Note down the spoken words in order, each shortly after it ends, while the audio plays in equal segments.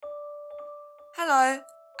Hello,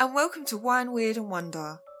 and welcome to Wine, Weird and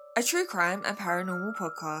Wonder, a true crime and paranormal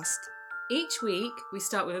podcast. Each week, we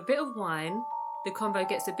start with a bit of wine, the convo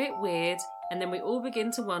gets a bit weird, and then we all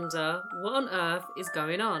begin to wonder what on earth is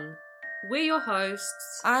going on. We're your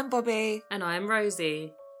hosts. I'm Bobby. And I'm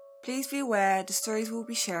Rosie. Please be aware the stories we'll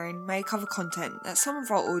be sharing may cover content that some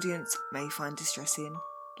of our audience may find distressing.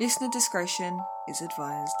 Listener discretion is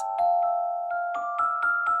advised.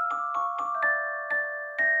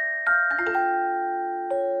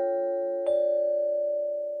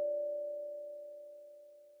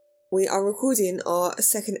 We are recording our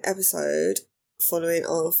second episode following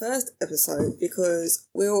our first episode because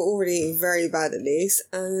we were already very bad at this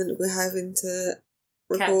and we're having to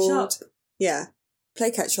record. Catch up. Yeah,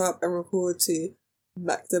 play catch up and record to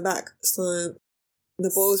back to back. So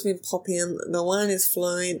the ball's been popping, the wine is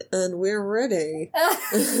flowing, and we're ready.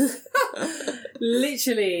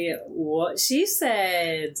 Literally, what she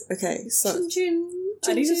said. Okay, so. Chin chin.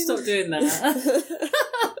 I need to stop doing that.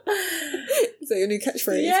 Is that your new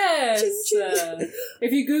catchphrase? Yes. Chin chin.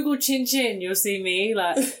 If you Google chin chin, you'll see me.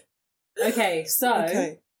 Okay, so.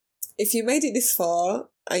 Okay. If you made it this far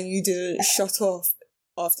and you didn't shut off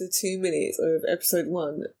after 2 minutes of episode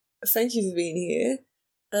 1, thank you for being here.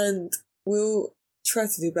 And we'll try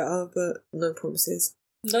to do better, but no promises.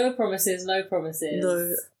 No promises, no promises.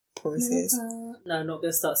 No promises. No, I'm not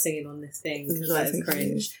going to start singing on this thing because No, that is thank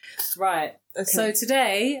cringe. Right. Okay. So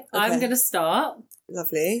today, I'm going to start.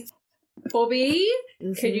 Lovely. Bobby,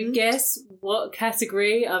 Mm-hmm. can you guess what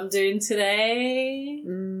category I'm doing today?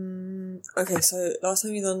 Okay, so last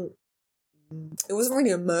time you done... It wasn't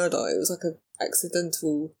really a murder, it was like an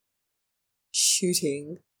accidental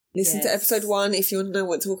shooting. Listen to Yes. episode 1 if you want to know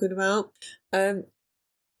what we're talking about.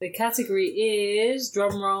 The category is,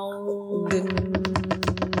 drum roll,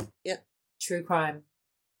 Yeah. true crime.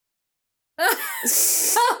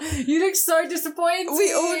 You look so disappointed.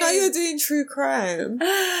 We all know you're doing true crime.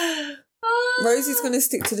 Rosie's going to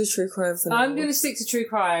stick to the true crime for now. I'm going to stick to true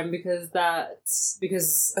crime because That's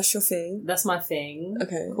your thing. that's my thing.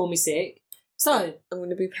 Okay. Call me sick. So, I'm going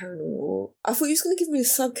to be paranormal. I thought you was going to give me a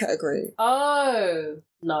subcategory. oh,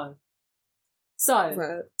 no. So,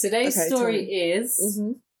 Right. today's Okay, story tell me. is,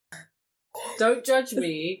 Mm-hmm. don't judge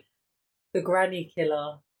me, the granny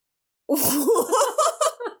killer.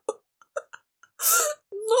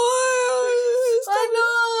 No! I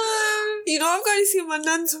know! You know I'm going to see my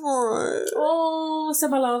nan tomorrow. Oh, so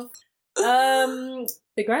my love.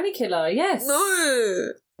 The granny killer, yes. No.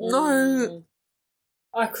 No. Mm.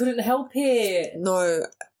 I couldn't help it. No.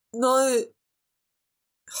 No.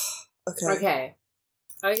 Okay. Okay.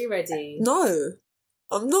 Are you ready? No.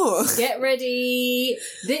 I'm not. Get ready.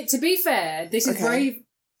 To be fair, this is Okay. very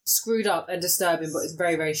screwed up and disturbing, but it's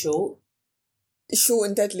very, very short. Short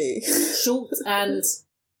and deadly. Short and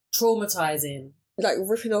traumatizing. Like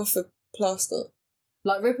ripping off a plaster.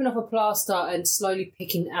 Like ripping off a plaster and slowly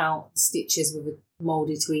picking out stitches with a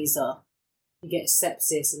mouldy tweezer. You get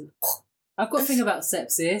sepsis and... I've got a thing about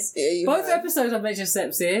sepsis. Yeah, you Both have. episodes I've mentioned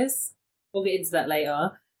sepsis. We'll get into that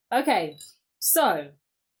later. Okay, so...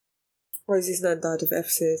 Rosie's nan died of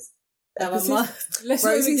sepsis. let's not even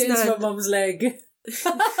Rosie's get into my nan. mum's leg.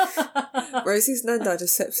 Rosie's nan died of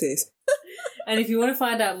sepsis. And if you want to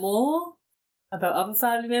find out more about other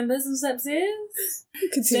family members and sepsis,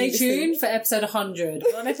 Continue stay tuned for episode 100.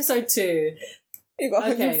 We're on episode 2. You've got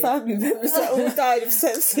 100 Okay. family members that all died of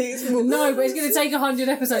sepsis. No, but it's going to take 100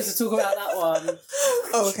 episodes to talk about that one.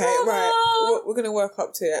 Oh, okay, right. We're going to work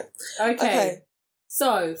up to it. Okay.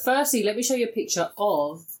 So, firstly, let me show you a picture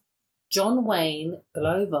of John Wayne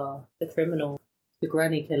Glover, the criminal, the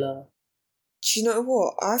granny killer. Do you know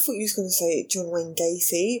what? I thought you was going to say John Wayne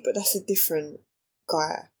Gacy, but that's a different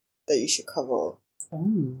guy that you should cover.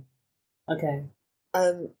 Okay.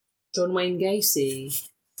 Um, John Wayne Gacy.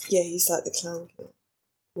 yeah, he's like the clown killer.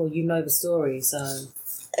 Well, you know the story, so...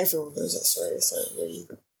 Everyone knows that story, so really.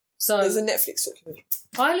 So, There's a Netflix documentary.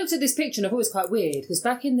 I looked at this picture and I thought it was quite weird, because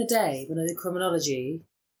back in the day, when I did criminology,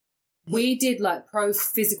 we did, like,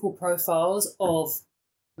 physical profiles of,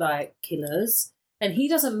 like, killers, and he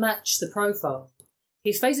doesn't match the profile.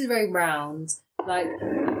 His face is very round. Like,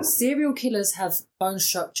 serial killers have bone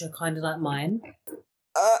structure kind of like mine.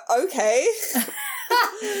 Okay.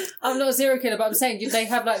 I'm not a serial killer, but I'm saying they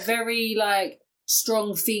have, like, very, like,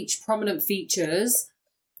 strong prominent features,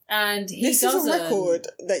 and he This doesn't. is a record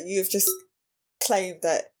that you've just claimed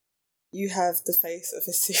that you have the face of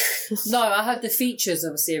a serial. No, I have the features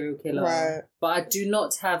of a serial killer, Right. but I do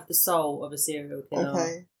not have the soul of a serial killer.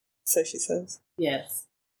 Okay. So she says. Yes.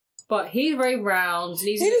 But he's very round. And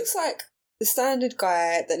He looks like the standard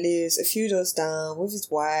guy that lives a few doors down with his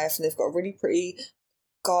wife, and they've got a really pretty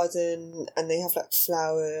garden and they have like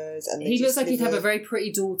flowers and he looks like he'd have a very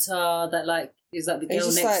pretty daughter that like is like the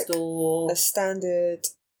girl next like door. A standard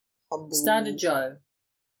Joe.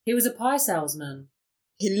 He was a pie salesman.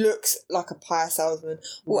 He looks like a pie salesman.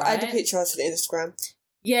 We'll add a picture to the Instagram.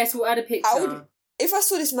 Yes, we'll add a picture. If I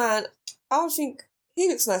saw this man, I would think he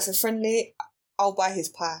looks nice and friendly. I'll buy his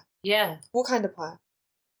pie. Yeah. What kind of pie?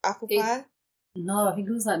 Apple pie? No, I think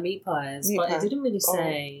it was like meat pies, but it didn't really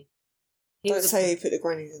say. Don't say he put the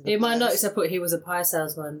grannies in the In my notes, I put he was a pie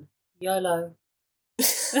salesman. YOLO.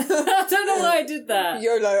 I don't know why I did that.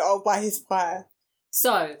 YOLO, I'll buy his pie.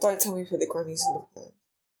 So. Don't tell me he put the grannies in the pie.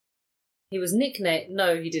 He was nicknamed...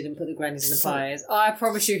 No, he didn't put the grannies in the pies. I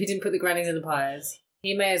promise you he didn't put the grannies in the pies.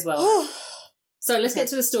 He may as well. So let's get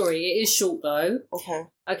to the story. It is short though.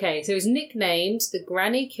 Okay, so he was nicknamed the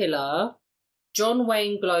Granny Killer. John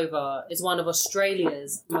Wayne Glover is one of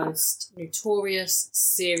Australia's most notorious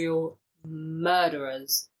serial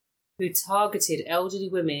murderers who targeted elderly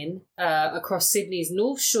women across Sydney's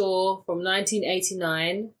North Shore from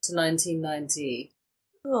 1989 to 1990.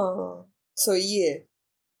 Oh, so a year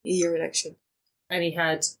in action. And he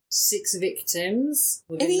had 6 victims.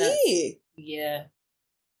 In a year? Yeah.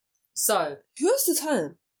 So. Who has the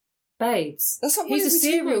time? Babes. That's like he's a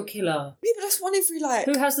serial killer. Yeah, but that's one every like.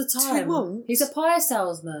 Who has the time? 2 months. He's a pie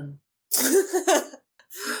salesman.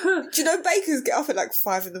 Do you know bakers get up at like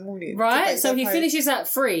 5 in the morning? Right? So he finishes at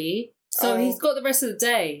 3. So he's got the rest of the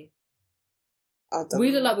day.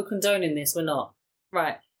 We look like we're condoning this. We're not.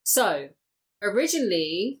 Right. So,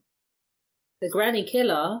 originally, the Granny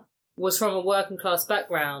Killer was from a working class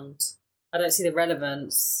background. I don't see the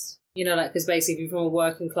relevance. You know, like, because basically if you're from a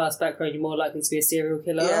working class background, you're more likely to be a serial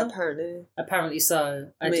killer. Yeah, apparently. Apparently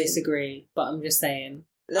so. I disagree, but I'm just saying.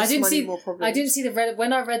 I didn't see the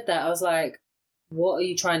when I read that, I was like, what are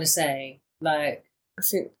you trying to say? Like, I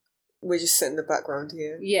think we're just setting the background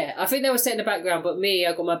here. Yeah, I think they were setting the background, but me,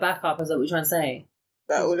 I got my back up. I was like, what are you trying to say?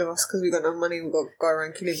 That all of us, because we got no money, we got to go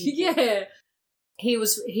around killing people. Yeah. He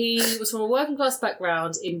was from a working class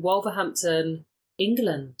background in Wolverhampton,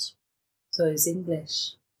 England. So he's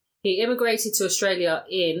English. He immigrated to Australia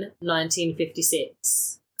in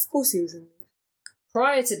 1956. Of course he was English.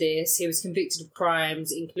 Prior to this, he was convicted of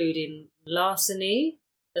crimes including larceny,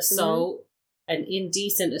 assault, and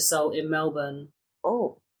indecent assault in Melbourne.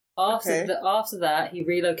 Oh. After that, he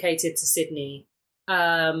relocated to Sydney,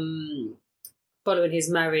 following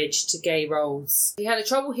his marriage to gay roles. He had a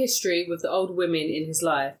troubled history with the older women in his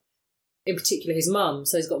life, in particular his mum,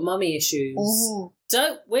 so he's got mummy issues. Oh.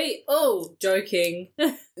 Joking.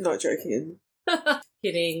 Not joking.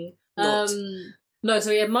 Kidding. Not. No,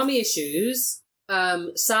 so he had mummy issues.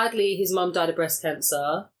 Sadly, his mum died of breast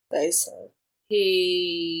cancer. That is sad.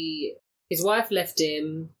 His wife left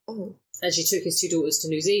him, and she took his 2 daughters to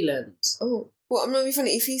New Zealand. Oh. Well, I'm not being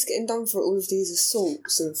funny. If he's getting done for all of these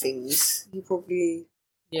assaults and things, he probably...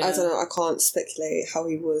 Yeah. I don't know, I can't speculate how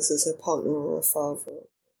he was as a partner or a father.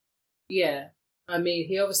 Yeah. I mean,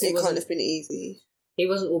 he obviously wasn't... It can't have been easy. He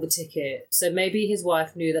wasn't all the ticket. So maybe his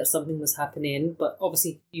wife knew that something was happening, but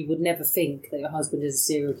obviously you would never think that your husband is a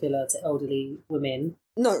serial killer to elderly women.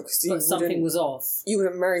 No, because something was off. You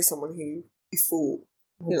wouldn't marry someone who you thought...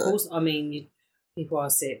 Well, of course, I mean, people are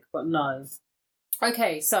sick, but no.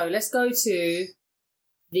 Okay, so let's go to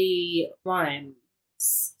the crimes.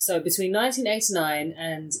 So between 1989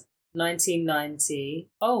 and 1990...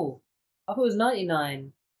 Oh, I thought it was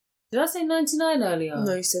 99. Did I say 99 earlier?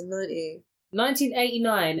 No, you said 90.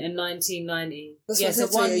 1989 and 1990. That's what I said,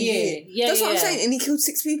 so 1 year. Yeah, that's what I'm saying, and he killed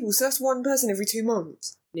 6 people, so that's one person every 2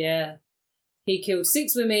 months. Yeah. He killed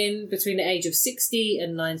 6 women between the age of 60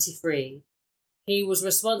 and 93. He was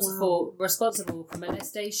responsible for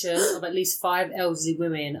molestation of at least 5 elderly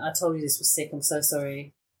women. I told you this was sick. I'm so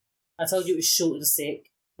sorry. I told you it was short and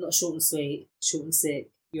sick. Not short and sweet. Short and sick.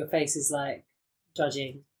 Your face is like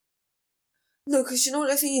judging. No, because you know what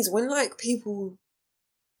the thing is? When like people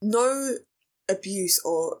know abuse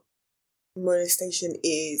or molestation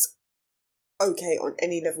is okay on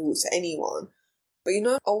any level to anyone, but you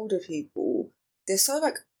know older people, they're so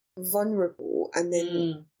like vulnerable, and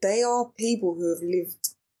then they are people who have lived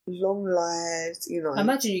long lives, you know.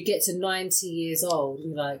 Imagine you get to 90 years old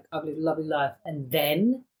and you're like, I've lived a lovely life, and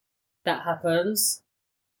then that happens.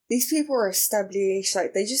 These people are established,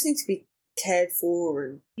 like they just need to be cared for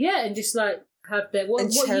and just like have their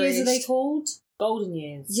what years are they called? Golden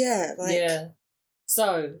years. Yeah,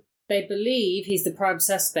 So they believe he's the prime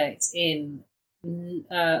suspect in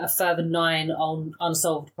a further 9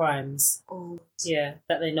 unsolved crimes. Oh. Yeah,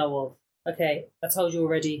 that they know of. Okay, I told you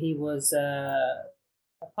already he was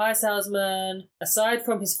a pie salesman. Aside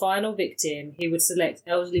from his final victim, he would select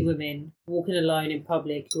elderly women walking alone in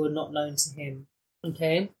public who were not known to him.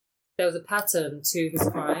 Okay? There was a pattern to his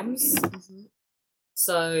crimes. Mm-hmm.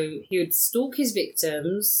 So he would stalk his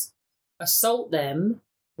victims, assault them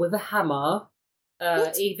with a hammer,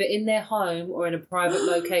 either in their home or in a private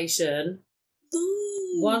location.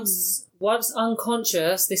 Once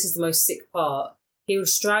unconscious, this is the most sick part, he would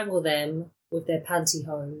strangle them with their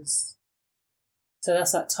pantyhose. So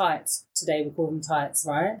that's like tights. Today we call them tights,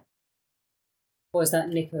 right? Or is that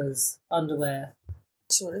knickers, underwear?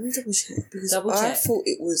 So let me double check because Double I check. thought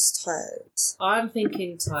it was tights. I'm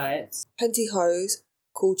thinking tights. Pantyhose,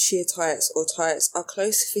 called sheer tights or tights, are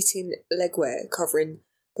close-fitting legwear covering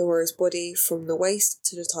the wearer's body from the waist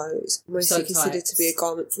to the toes, mostly So considered tights. to be a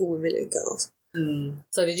garment for women and girls.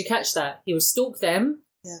 So did you catch that? He would stalk them,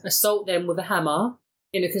 assault them with a hammer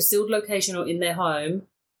in a concealed location or in their home.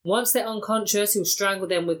 Once they're unconscious, he would strangle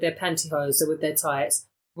them with their pantyhose, so with their tights,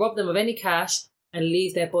 rob them of any cash, and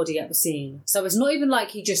leave their body at the scene. So it's not even like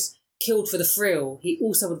he just killed for the thrill. He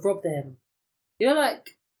also would rob them. You know,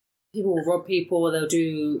 like, people will rob people or they'll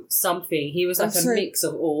do something. He was like a mix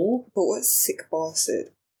of all. But what a sick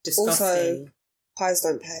bastard. Disgusting. Also, pies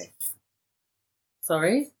don't pay.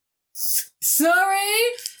 Sorry?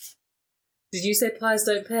 Did you say pies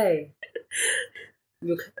don't pay?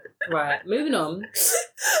 Right, moving on.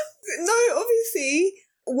 No, obviously.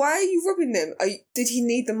 Why are you robbing them? Did he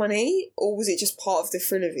need the money, or was it just part of the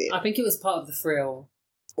thrill of it? I think it was part of the thrill.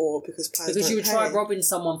 Or because pies Because don't you would pay? try robbing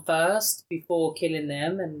someone first before killing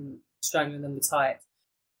them and strangling them with tights.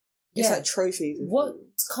 It's like trophies. What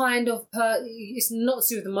kind of it's not to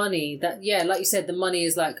do with the money. That like you said, the money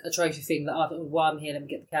is like a trophy thing that while I'm here, let me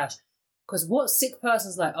get the cash. Because what sick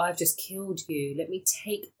person's like, I've just killed you, let me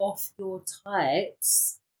take off your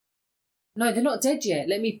tights. No, they're not dead yet.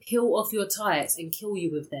 Let me peel off your tights and kill you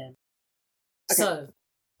with them. Okay. So,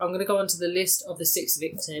 I'm going to go on to the list of the 6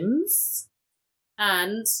 victims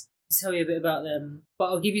and tell you a bit about them. But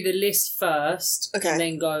I'll give you the list first and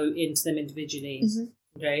then go into them individually. Mm-hmm.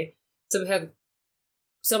 Okay? So we have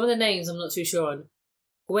some of the names I'm not too sure on.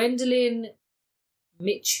 Gwendolyn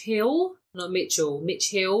Mitchell,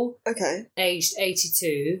 aged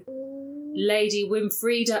 82. Lady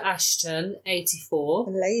Winfreda Ashton, 84.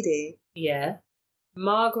 A lady? Yeah.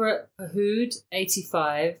 Margaret Pahood,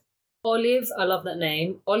 85. Olive, I love that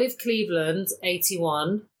name. Olive Cleveland,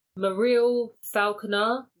 81. Mariel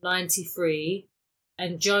Falconer, 93.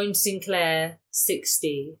 And Joan Sinclair,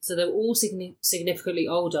 60. So they're all significantly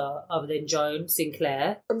older other than Joan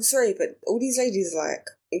Sinclair. I'm sorry, but all these ladies, like,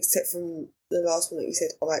 except from the last one that you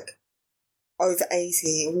said, are like over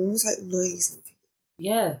 80. And one was like 90 something.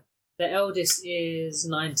 Yeah. The eldest is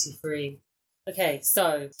 93. Okay,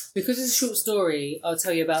 so because it's a short story, I'll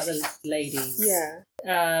tell you about the ladies.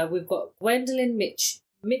 Yeah. We've got Gwendolyn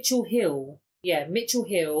Mitchell Hill. Yeah, Mitchell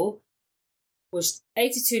Hill was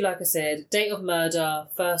 82, like I said. Date of murder,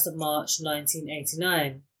 1st of March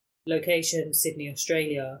 1989. Location, Sydney,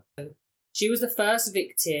 Australia. She was the first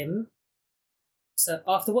victim. So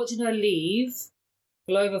after watching her leave,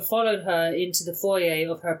 Glover followed her into the foyer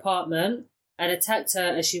of her apartment and attacked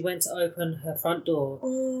her as she went to open her front door.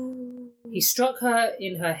 He struck her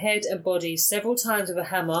in her head and body several times with a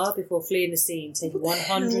hammer before fleeing the scene, taking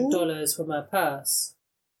 $100 from her purse.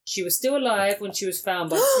 She was still alive when she was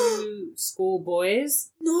found by 2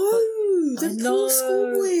 schoolboys. The poor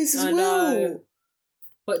schoolboys as well.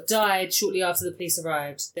 But died shortly after the police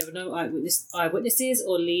arrived. There were no eyewitnesses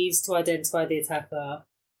or leads to identify the attacker.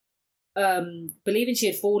 Believing she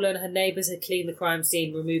had fallen, her neighbours had cleaned the crime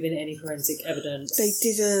scene, removing any forensic evidence. They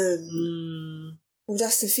didn't. Well,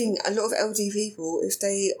 that's the thing. A lot of LD people, if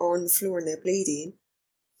they are on the floor and they're bleeding,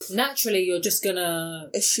 naturally you're just gonna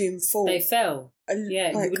assume fall. They fell. Like,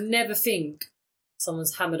 you would never think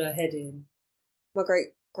someone's hammered her head in. My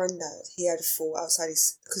great granddad, he had a fall outside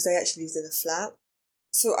his, because they actually lived in a flat.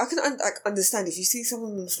 So I can understand if you see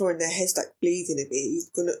someone on the floor and their head's like bleeding a bit, you're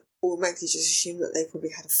gonna automatically just assume that they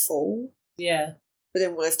probably had a fall. Yeah. But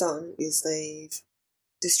then what they've done is they've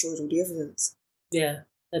destroyed all the evidence. Yeah.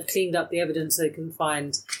 They've cleaned up the evidence so they couldn't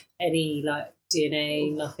find any like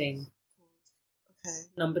DNA, nothing. Okay.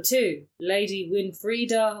 Number 2, Lady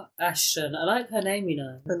Winfreda Ashton. I like her name, you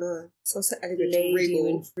know. I know. Sounds so elegant. Lady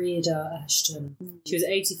Winfreda Ashton. She was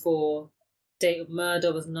 84. Date of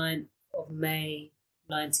murder was 9th of May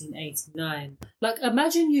 1989. Like,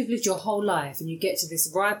 imagine you've lived your whole life and you get to this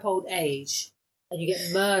ripe old age and you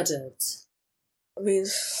get murdered. I mean,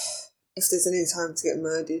 if there's any time to get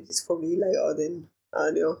murdered, it's probably later than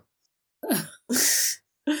earlier.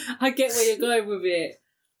 I get where you're going with it.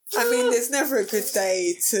 I mean, there's never a good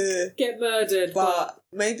day to get murdered. But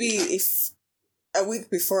maybe if a week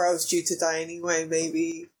before I was due to die anyway,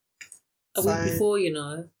 maybe a week before, you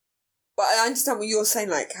know. But I understand what you're saying.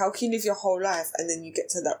 Like, how can you live your whole life and then you get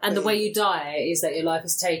to that point? And the way you die is that your life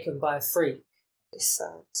is taken by a freak. It's a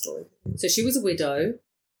sad story. So she was a widow.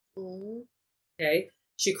 Mm. Okay.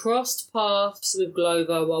 She crossed paths with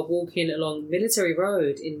Glover while walking along Military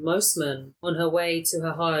Road in Mosman on her way to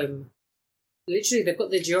her home. Literally, they've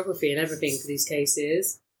got the geography and everything for these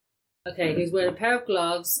cases. Okay, he was wearing a pair of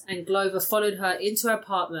gloves and Glover followed her into her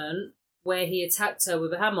apartment where he attacked her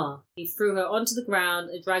with a hammer. He threw her onto the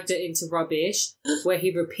ground and dragged her into rubbish where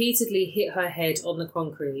he repeatedly hit her head on the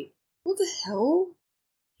concrete. What the hell?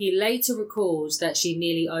 He later recalls that she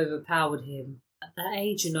nearly overpowered him. At that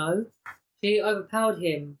age, you know. She overpowered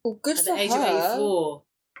him. Well, good at for the age her. of 84.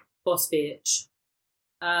 Boss bitch.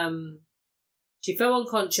 She fell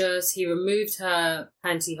unconscious. He removed her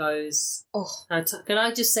pantyhose. Oh. Can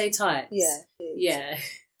I just say tights? Yeah. Yeah.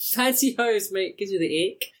 Pantyhose gives you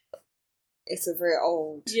the ick. It's a very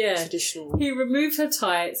old, traditional... He removed her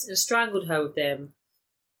tights and strangled her with them,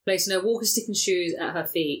 placing her walking stick and shoes at her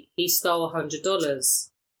feet. He stole $100.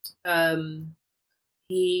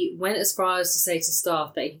 He went as far as to say to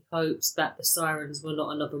staff that he hoped that the sirens were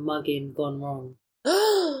not another mugging gone wrong.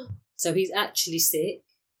 So he's actually sick.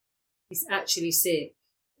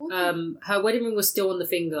 Her wedding ring was still on the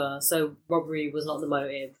finger, so robbery was not the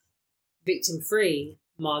motive. Victim 3,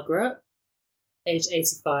 Margaret, age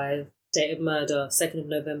 85, date of murder, 2nd of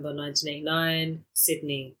November 1989,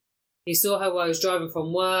 Sydney. He saw her while he was driving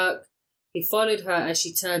from work. He followed her as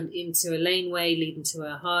she turned into a laneway leading to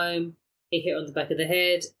her home. He hit her on the back of the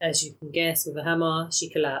head. As you can guess, with a hammer, she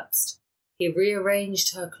collapsed. He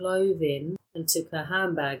rearranged her clothing and took her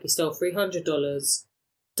handbag. He stole $300,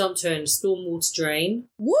 dumped her in a stormwater drain.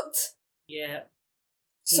 What? Yeah.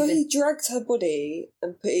 So he dragged her body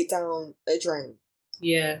and put it down a drain?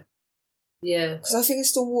 Yeah. Yeah. Because I think a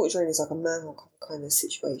stormwater drain is like a manhole kind of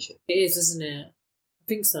situation. It is, isn't it? I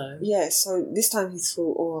think so. Yeah, so this time he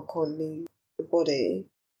thought, I can't leave the body.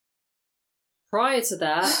 Prior to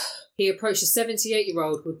that, he approached a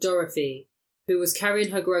 78-year-old called Dorothy, who was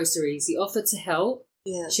carrying her groceries. He offered to help.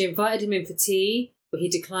 Yeah. She invited him in for tea, but he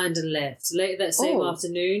declined and left. Later that same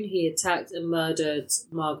afternoon, he attacked and murdered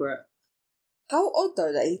Margaret. How odd,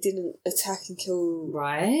 though, that he didn't attack and kill...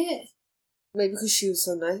 Right? Maybe because she was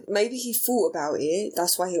so nice. Maybe he thought about it.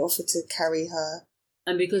 That's why he offered to carry her.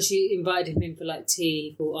 And because she invited him in for, tea,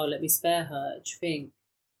 he thought, let me spare her. Do you think?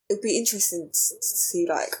 It would be interesting to see,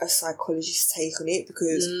 a psychologist's take on it,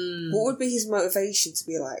 because what would be his motivation to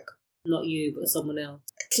be like... Not you, but someone else.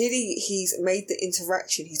 Clearly, he's made the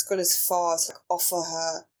interaction. He's gone as far to offer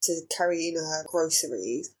her to carry in her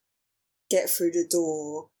groceries, get through the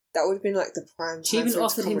door. That would have been the prime time. She even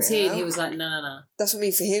offered him tea and he was like, no. That's what I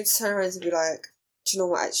mean. For him to turn around and be like, do you know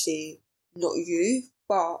what, actually, not you,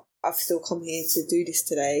 but I've still come here to do this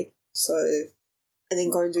today. So, and then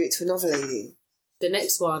go and do it to another lady. The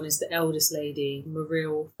next one is the eldest lady,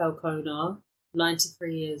 Mariel Falconer,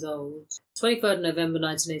 93 years old. 23rd November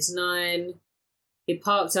 1989. He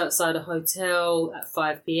parked outside a hotel at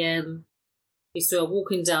 5 p.m. He saw her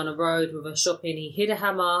walking down a road with her shopping. He hid a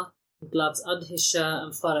hammer and gloves under his shirt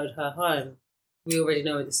and followed her home. We already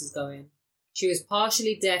know where this is going. She was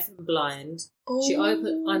partially deaf and blind. She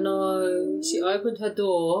opened her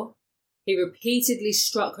door. He repeatedly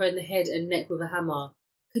struck her in the head and neck with a hammer.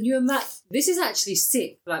 Can you imagine? This is actually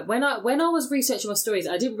sick. When I was researching my stories,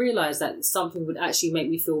 I didn't realise that something would actually make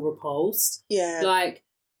me feel repulsed. Yeah.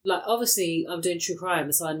 Obviously, I'm doing true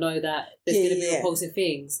crime, so I know that there's going to be repulsive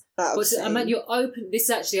things. But you open. This is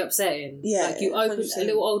actually upsetting. Yeah. You open a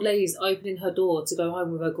little old lady's opening her door to go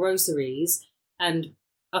home with her groceries, and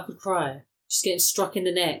I could cry. She's getting struck in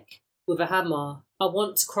the neck with a hammer. I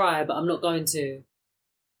want to cry, but I'm not going to.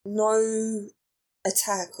 No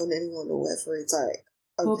attack on anyone or whatever. It's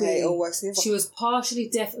okay, or worse. She was partially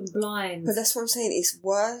deaf and blind. But that's what I'm saying. It's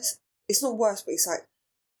worse. It's not worse, but it's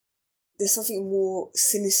there's something more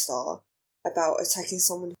sinister about attacking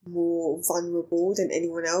someone more vulnerable than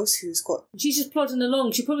anyone else who's got... She's just plodding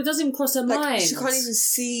along. She probably doesn't even cross her mind. She can't even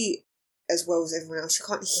see as well as everyone else. She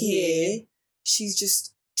can't hear. Yeah. She's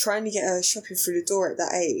just trying to get her shopping through the door at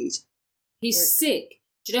that age. He's sick.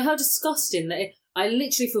 Do you know how disgusting that is? I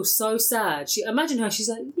literally feel so sad. Imagine her. She's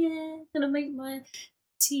like, gonna make my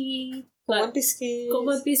tea. Got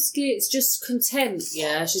my biscuits. Just content.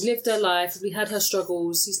 Yeah, she's lived her life. We had her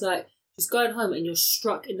struggles. She's going home and you're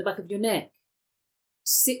struck in the back of your neck.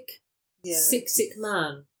 Sick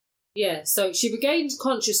man. Yeah, so she regained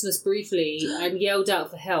consciousness briefly and yelled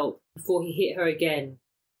out for help before he hit her again.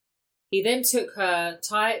 He then took her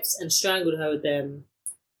tights and strangled her with them.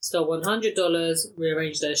 Stole $100,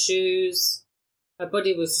 rearranged her shoes. Her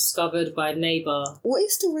body was discovered by a neighbour. What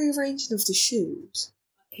is the rearranging of the shoes?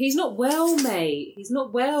 He's not well, mate. He's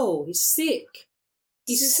not well. He's sick.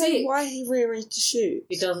 Does it say why he rearranged the shoes?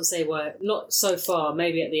 It doesn't say why. Not so far.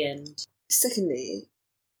 Maybe at the end. Secondly,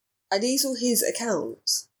 are these all his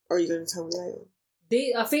accounts? Or are you going to tell me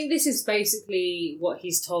later? I think this is basically what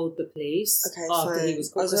he's told the police. Okay, after fine. he was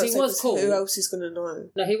caught. Because he was caught. Who else is going to know?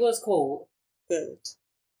 No, he was caught. Good.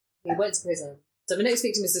 He went to prison. So the next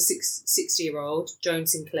victim is the 60-year-old, Joan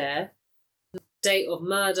Sinclair. Date of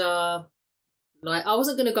murder. Like, I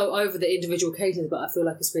wasn't going to go over the individual cases, but I feel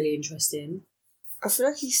like it's really interesting. I feel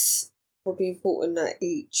like it's probably important that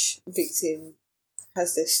each victim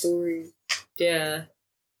has their story. Yeah.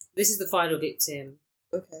 This is the final victim.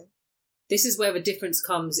 Okay. This is where the difference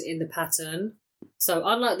comes in the pattern. So,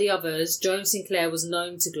 unlike the others, Joan Sinclair was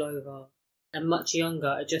known to Glover and much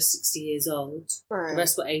younger at just 60 years old. Right. The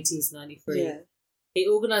rest were 80s, 93. Yeah. He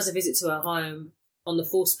organised a visit to her home on the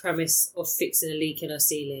false premise of fixing a leak in her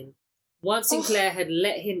ceiling. Once Sinclair had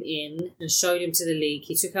let him in and showed him to the leak,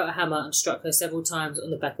 he took out a hammer and struck her several times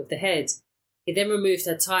on the back of the head. He then removed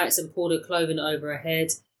her tights and pulled her clothing over her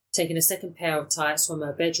head, taking a second pair of tights from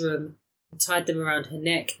her bedroom and tied them around her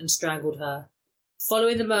neck and strangled her.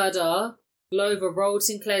 Following the murder, Glover rolled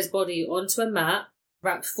Sinclair's body onto a mat,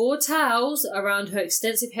 wrapped 4 towels around her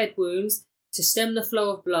extensive head wounds to stem the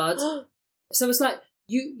flow of blood. So it's like,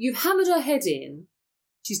 you've hammered her head in,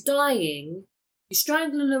 she's dying, you're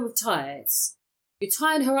strangling her with tights, you're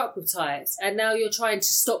tying her up with tights, and now you're trying to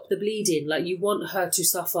stop the bleeding, like you want her to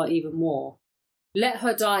suffer even more. Let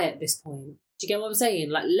her die at this point. Do you get what I'm saying?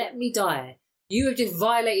 Like, let me die. You have just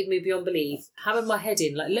violated me beyond belief, hammered my head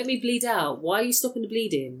in, like, let me bleed out. Why are you stopping the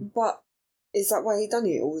bleeding? But is that why he done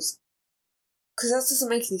it, or was... Because that doesn't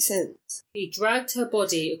make any sense. He dragged her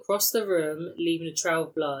body across the room, leaving a trail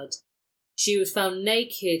of blood. She was found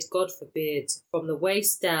naked, God forbid, from the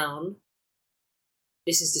waist down.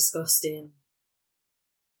 This is disgusting.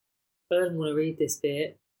 But I don't want to read this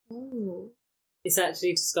bit. Oh. It's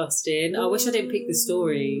actually disgusting. I wish I didn't pick the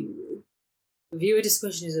story. Viewer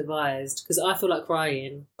discretion is advised, because I feel like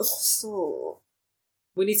crying. Oh, stop.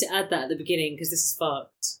 We need to add that at the beginning, because this is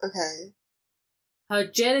fucked. Okay. Her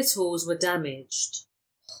genitals were damaged,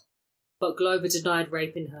 but Glover denied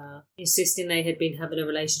raping her, insisting they had been having a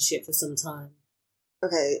relationship for some time.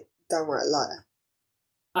 Okay, downright lie.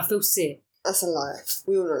 I feel sick. That's a lie.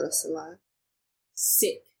 We all know that's a lie.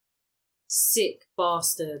 Sick. Sick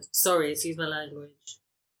bastard. Sorry, excuse my language.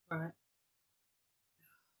 Right.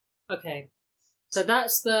 Okay. So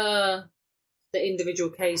that's the individual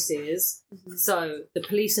cases. Mm-hmm. So, the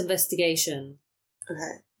police investigation.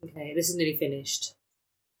 Okay, this is nearly finished.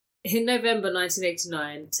 In November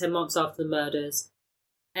 1989, 10 months after the murders,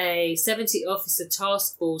 a 70-officer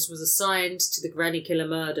task force was assigned to the Granny Killer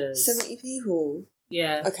murders. 70 people?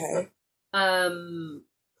 Yeah. Okay.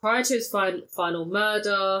 Prior to his final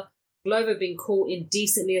murder, Glover had been caught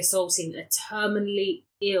indecently assaulting a terminally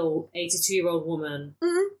ill 82-year-old woman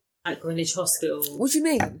at Greenwich Hospital. What do you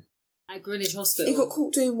mean? At Greenwich Hospital. He got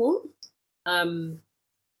caught doing what?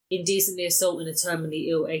 Indecently assaulting a terminally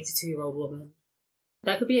ill 82-year-old woman.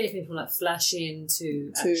 That could be anything from, like, flashing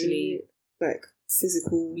to actually... like,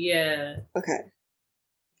 physical... Yeah.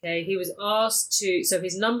 Okay, he was asked to... So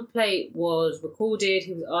his number plate was recorded.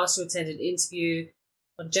 He was asked to attend an interview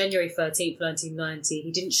on January 13th, 1990.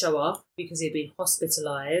 He didn't show up because he had been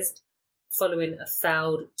hospitalised following a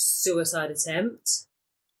failed suicide attempt.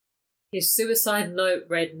 His suicide note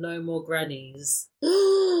read, "No more grannies."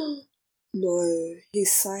 No,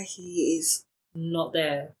 his psyche is... not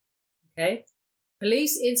there. Okay?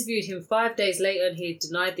 Police interviewed him 5 days later and he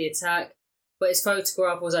denied the attack, but his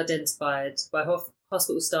photograph was identified by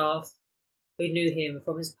hospital staff who knew him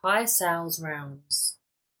from his pie sales rounds.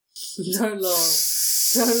 Don't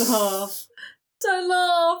laugh. Don't laugh. Don't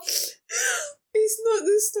laugh. It's not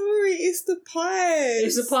the story, it's the pies.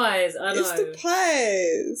 It's the pies, I know. It's the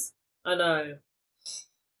pies. I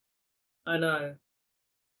know.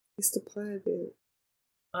 It's the pie bit.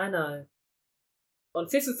 I know. On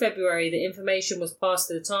 5th of February, the information was passed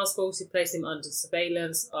to the task force who placed him under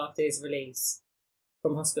surveillance after his release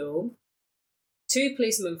from hospital. 2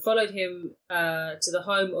 policemen followed him to the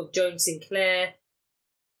home of Joan Sinclair.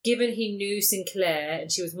 Given he knew Sinclair and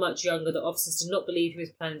she was much younger, the officers did not believe he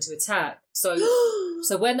was planning to attack. So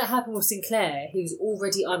when that happened with Sinclair, he was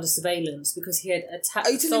already under surveillance because he had attacked...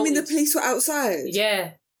 Are you telling me the police were outside?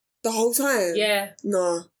 Yeah. The whole time? Yeah.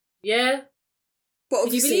 No. Yeah. But Can you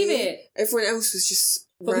obviously, believe it? everyone else was just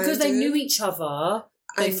But because they knew each other,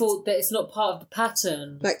 They thought that it's not part of the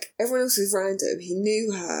pattern. Like, everyone else was random. He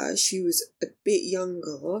knew her. She was a bit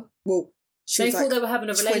younger. Well, she was thought they were having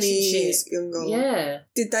a 20 relationship. years younger. Yeah.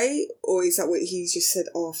 Did they? Or is that what he just said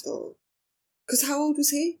after? Because how old was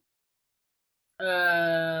he?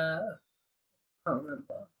 I can't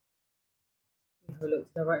remember. Have a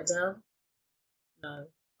look. Did I write it down? No.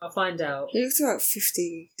 I'll find out. He looks about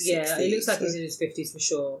 50, 60. Yeah, he looks like he's in his 50s for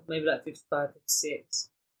sure. Maybe like 55, 56.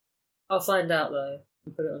 I'll find out though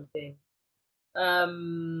and put it on thing.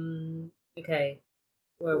 Okay.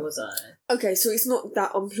 Where was I? Okay, so it's not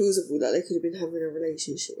that unplausible that they could have been having a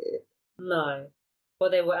relationship. No. But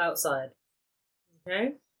they were outside.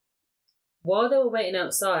 Okay? While they were waiting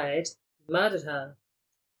outside, he murdered her.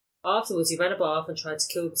 Afterwards, he ran a bath and tried to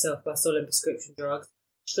kill himself by swallowing prescription drugs,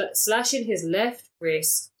 slashing his left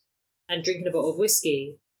wrist and drinking a bottle of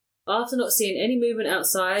whiskey. After not seeing any movement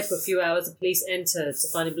outside for a few hours, the police entered to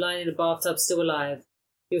find him lying in a bathtub, still alive.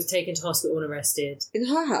 He was taken to hospital and arrested. In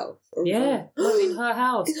her house? Yeah, no, in her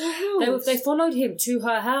house. In her house? They followed him to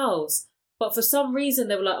her house. But for some reason,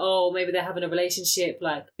 they were like, oh, maybe they're having a relationship,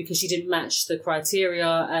 like, because she didn't match the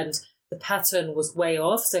criteria and the pattern was way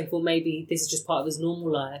off. So he thought maybe this is just part of his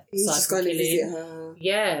normal life. He's just going to visit her.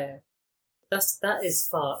 Yeah. That is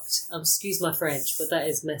fucked. Excuse my French, but that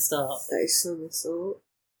is messed up. That is so messed up.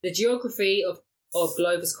 The geography of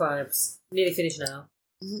Glover's crimes. Nearly finished now.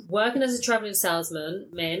 Mm-hmm. Working as a travelling salesman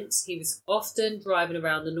meant he was often driving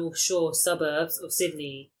around the North Shore suburbs of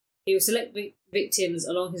Sydney. He would select victims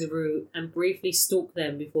along his route and briefly stalk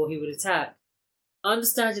them before he would attack.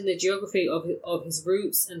 Understanding the geography of his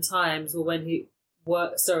routes and times along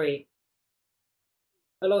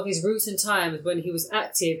his routes and times when he was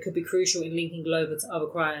active could be crucial in linking Glover to other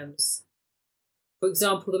crimes. For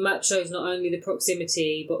example, the map shows not only the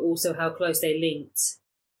proximity, but also how close they linked.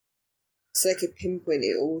 So they could pinpoint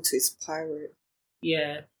it all to his pirate.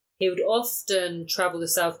 Yeah. He would often travel the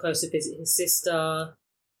south coast to visit his sister.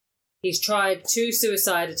 He's tried 2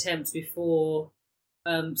 suicide attempts before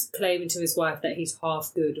claiming to his wife that he's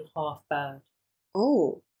half good, half bad.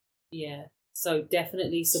 Oh. Yeah. So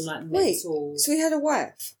definitely some mental... Wait, so he had a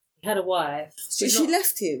wife? He had a wife. So she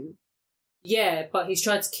left him? Yeah, but he's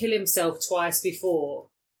tried to kill himself twice before,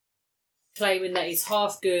 claiming that he's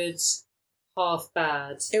half good, half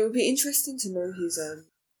bad. It would be interesting to know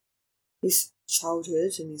his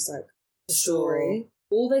childhood and his story.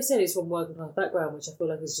 All they said is from working class background, which I feel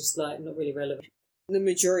like is just not really relevant. The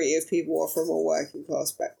majority of people are from a working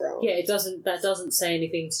class background. Yeah, that doesn't say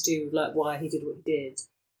anything to do with why he did what he did.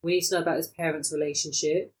 We need to know about his parents'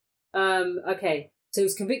 relationship. Okay. So he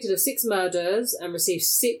was convicted of 6 murders and received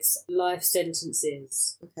 6 life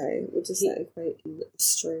sentences. Okay, what does that equate in the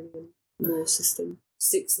Australian law system?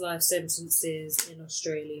 6 life sentences in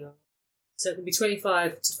Australia. So it can be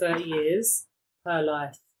 25 to 30 years per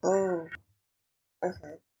life. Oh,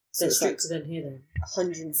 okay. So it's stricter than here then.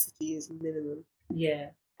 150 years minimum.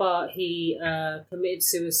 Yeah, but he committed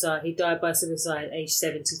suicide. He died by suicide at age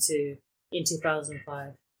 72 in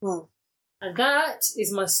 2005. Wow. And that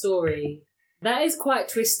is my story. That is quite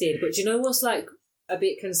twisted, but do you know what's a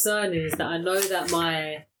bit concerning is that I know that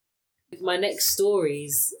my next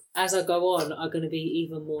stories, as I go on, are going to be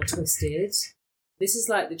even more twisted. This is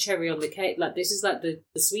like the cherry on the cake. This is like the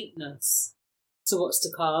sweetness to what's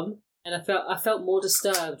to come. And I felt more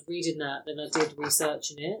disturbed reading that than I did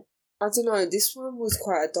researching it. I don't know. This one was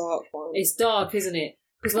quite a dark one. It's dark, isn't it?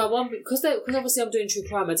 Because obviously I'm doing true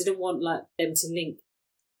crime. I didn't want them to link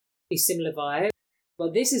be similar vibe,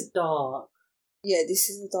 but this is dark. Yeah, this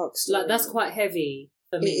is a dark story. That's quite heavy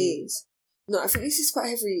for me. It is. No, I think this is quite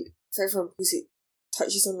heavy for everyone because it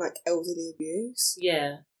touches on elderly abuse.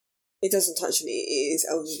 Yeah. It doesn't touch on it. It is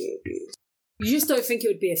elderly abuse. You just don't think it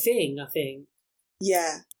would be a thing, I think.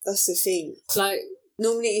 Yeah, that's the thing.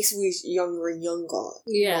 Normally it's always younger and younger.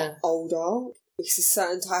 Yeah. Not older. It's a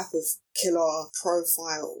certain type of killer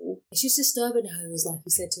profile. It's just disturbing how he was he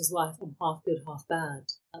said to his wife, I'm half good, half bad.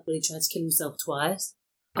 When he tried to kill himself twice.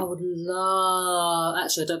 I would love...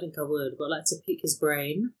 Actually, I don't think I would, but I'd like to pick his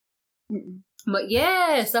brain. Mm-mm. But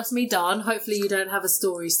yes, that's me done. Hopefully you don't have a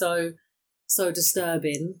story so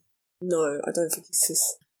disturbing. No, I don't think it's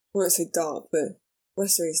just... I won't say dark, but my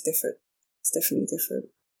story is different. It's definitely different.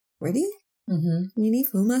 Ready? Mm-hmm. Ready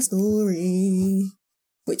for my story,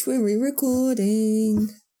 which we're re-recording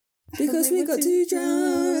because we got too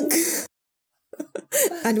drunk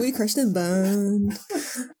and we crashed and burned.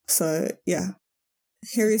 So, yeah.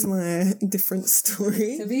 Here is my different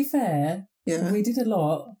story. To be fair, we did a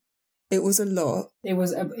lot. It was a lot. It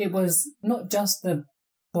was not just the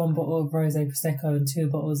 1 bottle of rosé prosecco and 2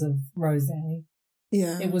 bottles of rosé.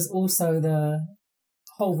 Yeah. It was also the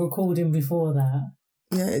whole recording before that.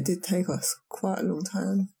 Yeah, it did take us quite a long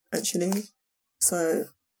time, actually. So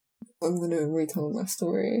I'm going to retell my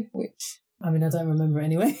story, which... I mean, I don't remember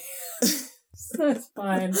anyway. So it's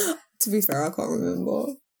fine. To be fair, I can't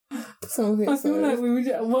remember. Some of it, I feel like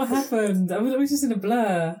what happened? I was just in a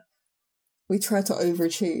blur. We tried to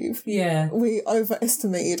overachieve. Yeah. We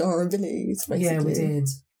overestimated our abilities, basically. Yeah, we did.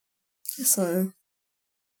 So,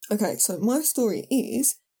 okay, so my story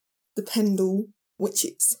is The Pendle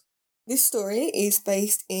Witches. This story is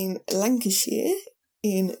based in Lancashire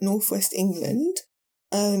in northwest England.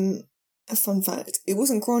 A fun fact, it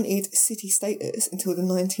wasn't granted city status until the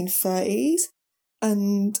 1930s,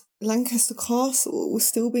 and Lancaster Castle was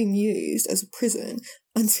still being used as a prison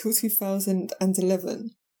until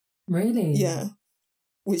 2011. Really? Yeah,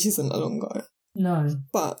 which isn't a long ago. No.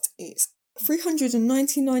 But it's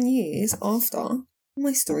 399 years after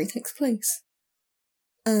my story takes place.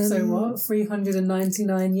 So what?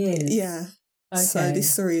 399 years? Yeah. Okay. So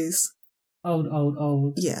this story is...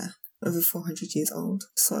 Old. Yeah, over 400 years old.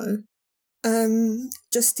 So,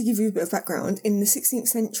 just to give you a bit of background, in the 16th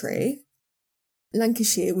century,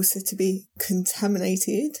 Lancashire was said to be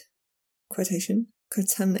contaminated with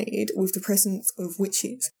the presence of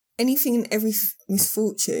witches. Anything and every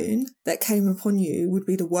misfortune that came upon you would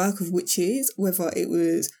be the work of witches, whether it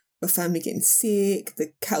was your family getting sick,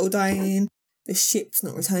 the cattle dying, the ships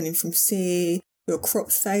not returning from sea, your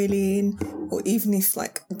crops failing, or even if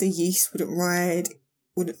the yeast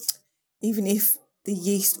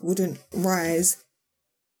wouldn't rise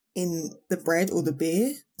in the bread or the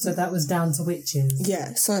beer. So that was down to witches?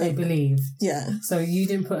 Yeah, so... They believe? Yeah. So you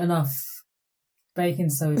didn't put enough baking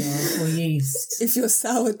soda or yeast? If your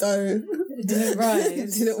sourdough... It didn't rise.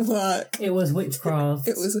 It didn't work. It was witchcraft.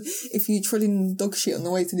 It was if you trod in dog shit on the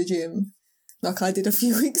way to the gym, like I did a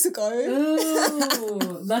few weeks ago.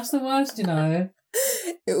 Oh, that's the worst, you know.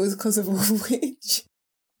 It was because of a witch.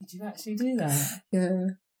 Did you actually do that? Yeah.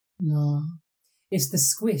 No. It's the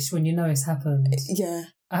squish when you know it's happened. Yeah.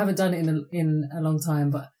 I haven't done it in a long time,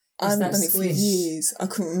 but I haven't done it for years. I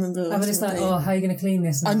couldn't remember the last time. I was just how are you going to clean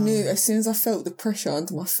this now? I knew, as soon as I felt the pressure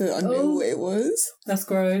under my foot, I knew what it was. That's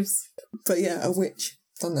gross. But yeah, a witch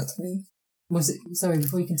done that to me. Was it, sorry,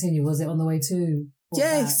 before you continue, was it on the way to?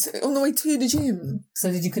 Yes, back? On the way to the gym.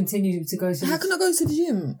 So did you continue to go to How can I go to the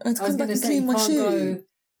gym? I had to come back and clean my shoe.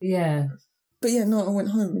 Yeah. But yeah, no, I went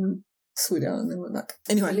home and sorted it out and then went back.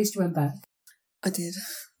 Anyway. At least you went back. I did.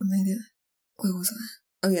 I made it. Where was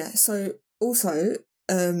I? Oh yeah, so also,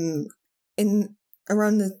 in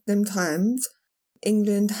around them times,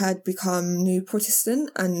 England had become new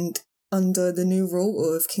Protestant and under the new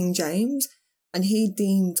rule of King James, and he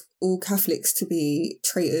deemed all Catholics to be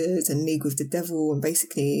traitors and league with the devil and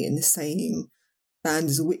basically in the same band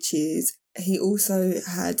as witches. He also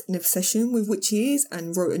had an obsession with witches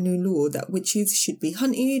and wrote a new law that witches should be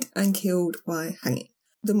hunted and killed by hanging.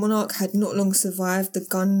 The monarch had not long survived the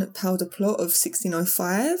gunpowder plot of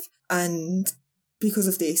 1605, and because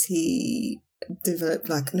of this, he developed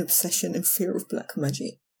an obsession and fear of black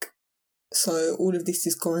magic. So all of this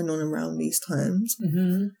is going on around these times.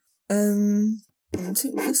 Mm-hmm.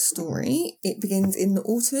 Into the story, it begins in the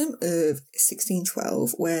autumn of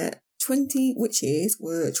 1612, where 20 witches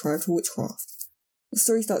were tried for witchcraft. The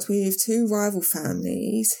story starts with two rival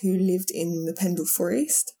families who lived in the Pendle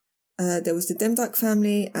Forest. There was the Demdike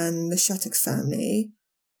family and the Shattuck family,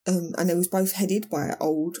 and they was both headed by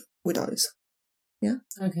old widows. Yeah?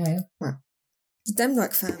 Okay. Right. The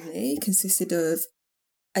Demdike family consisted of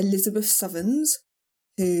Elizabeth Southerns,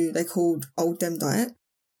 who they called Old Demdike.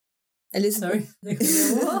 Sorry? They called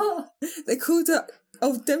her what? They called her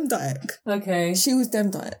Old Demdike. Okay. She was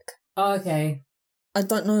Demdike. Oh, okay. I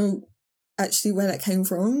don't know actually where that came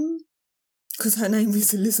from, because her name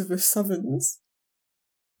is Elizabeth Southerns.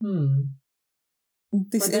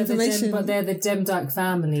 This information... But they're the Demdike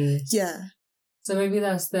family. Yeah. So maybe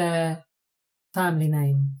that's their family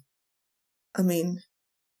name. I mean,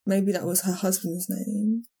 maybe that was her husband's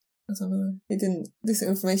name. I don't know. This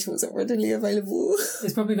information wasn't readily available.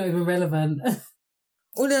 It's probably not even relevant.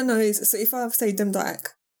 All I know is, so if I say Demdike,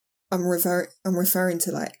 I'm referring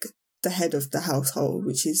to the head of the household,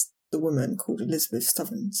 which is the woman called Elizabeth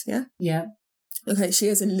Southerns, yeah? Yeah. Okay, she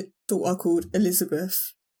has a daughter called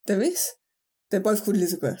Elizabeth Davis. They're both called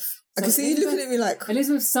Elizabeth. I can see you looking at me like...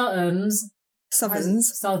 Elizabeth Southerns,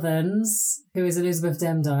 who is Elizabeth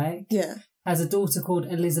Demdike, yeah, has a daughter called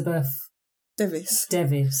Elizabeth...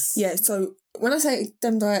 Devis. Yeah, so when I say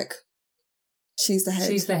Demdike, she's the head.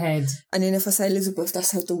 She's the head. And then if I say Elizabeth,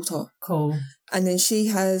 that's her daughter. Cool. And then she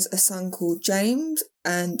has a son called James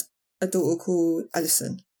and a daughter called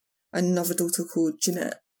Alison and another daughter called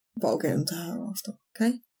Jeanette. But I'll get into her after,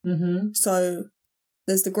 okay? Mm-hmm. So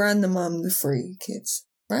there's the gran, the mum, the 3 kids,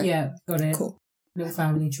 right? Yeah, got it. Cool. Little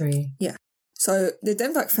family tree. Yeah. So the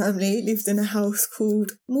Denbach family lived in a house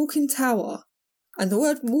called Malkin Tower. And the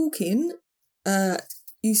word Malkin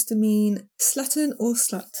used to mean slattern or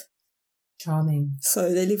slut. Charming.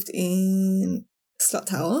 So they lived in Slut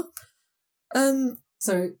Tower.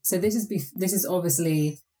 So this is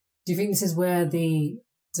obviously, do you think this is where the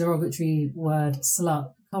derogatory word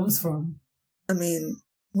slut comes from? I mean,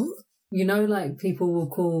 what? You know, like, people will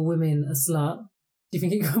call women a slut. Do you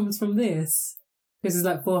think it comes from this? This is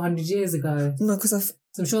like 400 years ago. No, because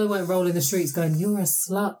So I'm sure they weren't rolling the streets going, "You're a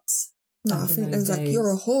slut." No, I think it was like,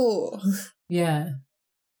 "You're a whore." Yeah.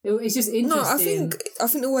 It's just interesting. No, I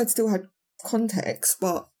think the word still had context,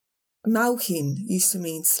 but Malkin used to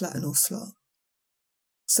mean slattern or slut.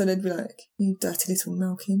 So they'd be like, "You dirty little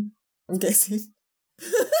Malkin," I'm guessing.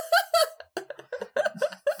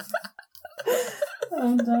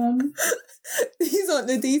 I'm done. These aren't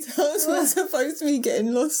the details we're supposed to be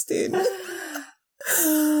getting lost in.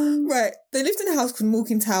 Right, they lived in a house called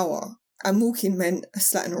Malkin Tower, and Malkin meant a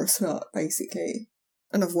slattern or a slut, basically.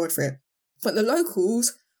 Another word for it. But the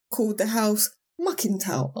locals called the house Muckin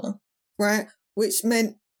Tower, right, which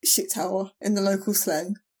meant shit tower in the local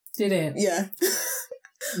slang. Did it? Yeah.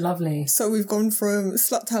 Lovely. So we've gone from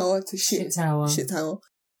slut tower to shit tower. Shit tower.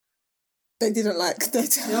 They didn't like their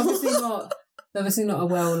tower. They're obviously not a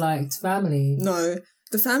well-liked family. No.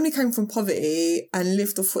 The family came from poverty and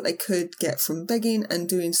lived off what they could get from begging and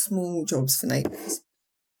doing small jobs for neighbours.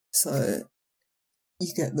 So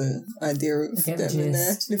you get the idea of them in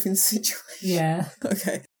their living situation. Yeah.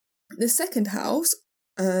 Okay. The second house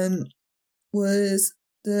was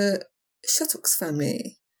the Shuttocks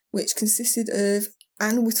family, which consisted of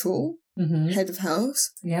Anne Whittle, head of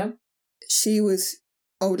house. Yeah. She was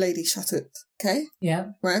old lady Shattuck, okay?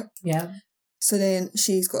 Yeah. Right? Yeah. So then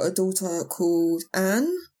she's got a daughter called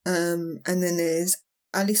Anne, and then there's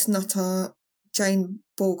Alice Nutter, Jane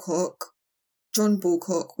Balcock, John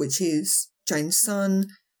Balcock, which is Jane's son,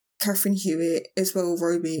 Catherine Hewitt, Isabel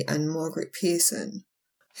Roby, and Margaret Pearson,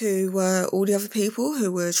 who were all the other people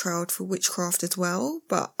who were trialled for witchcraft as well,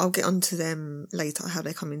 but I'll get onto them later, how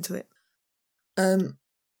they come into it.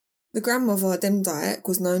 The grandmother, Demdike,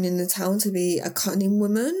 was known in the town to be a cunning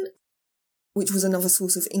woman, which was another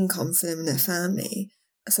source of income for them and their family.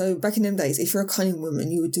 So back in them days, if you're a cunning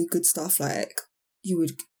woman, you would do good stuff, like you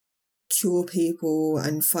would cure people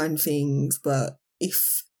and find things, but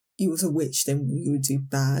if you was a witch, then you would do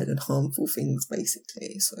bad and harmful things,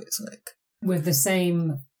 basically. So it's like... With the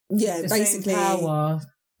same... Yeah, basically... same power,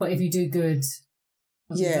 but if you do good,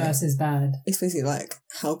 the reverse is bad. It's basically like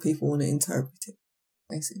how people want to interpret it,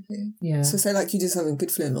 basically. Yeah. So say like you do something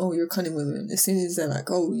good for them, oh, you're a cunning woman. As soon as they're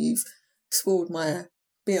like, oh, you've spoiled my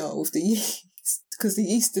beer with the yeast because the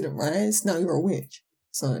yeast didn't rise, now you're a witch.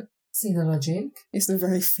 So see the logic? It's a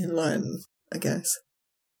very thin line, I guess.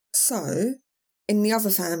 So in the other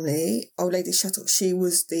family, old lady Shattuck, she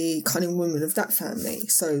was the cunning woman of that family.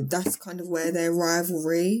 So that's kind of where their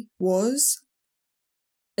rivalry was.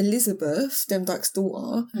 Elizabeth, Demdike's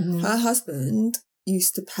daughter, her husband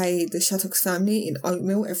used to pay the Shattuck's family in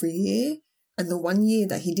oatmeal every year, and the one year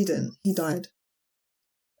that he didn't, he died.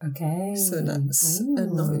 Okay. So that's a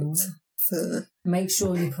note for... Make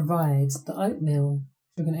sure you provide the oatmeal.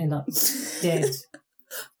 You're going to end up dead.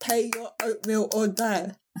 Pay your oatmeal or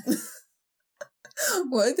die.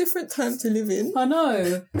 What a different time to live in. I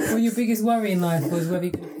know. Well, your biggest worry in life was whether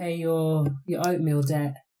you could pay your oatmeal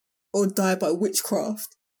debt. Or die by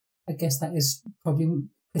witchcraft. I guess that is probably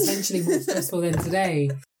potentially more stressful than today.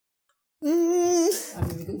 I mean,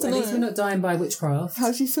 at least we're not dying by witchcraft.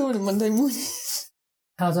 How do you feel on a Monday morning?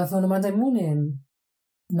 How do I feel on a Monday morning?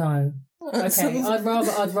 No. Okay,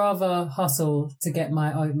 I'd rather hustle to get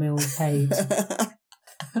my oatmeal paid.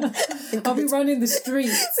 I'll be running the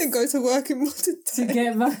streets and go to work in modern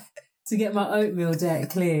day to get my oatmeal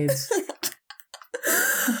debt cleared.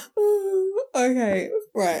 Okay,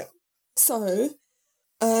 right. So,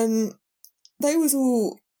 they was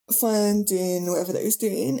all fine doing whatever they was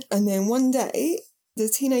doing, and then one day, the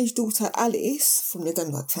teenage daughter Alice from the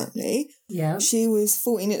Demdike family, she was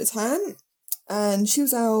 14 at the time, and she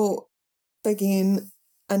was out begging,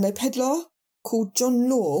 and a peddler called John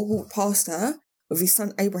Law walked past her with his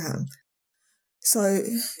son Abraham. So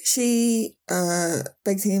she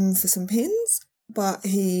begged him for some pins, but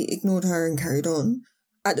he ignored her and carried on.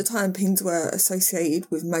 At the time, pins were associated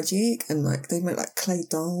with magic, and like they made like clay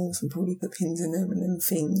dolls and probably put pins in them and then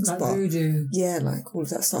things. Like voodoo. Yeah, like all of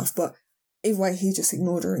that stuff. But either way, he just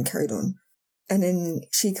ignored her and carried on. And then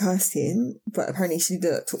she cursed him, but apparently she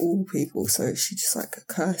did that to all people, so she just like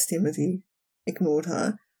cursed him as he ignored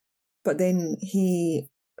her. but then he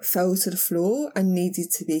fell to the floor and needed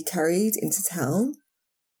to be carried into town.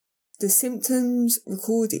 The symptoms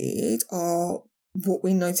recorded are what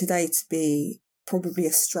we know today to be probably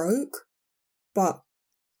a stroke, but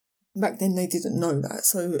back then they didn't know that.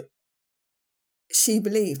 So she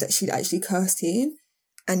believed that she'd actually cursed him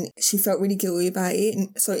and she felt really guilty about it. And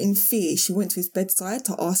so in fear, she went to his bedside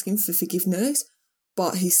to ask him for forgiveness,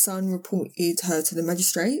 but his son reported her to the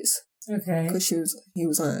magistrates. Okay. Because he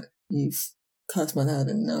was like, you've cursed my dad,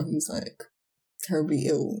 and now he's like terribly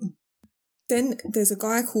ill. Then there's a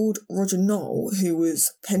guy called Roger Knoll who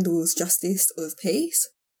was Pendle's Justice of Peace.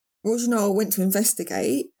 Roger Knoll went to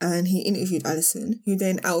investigate and he interviewed Alison, who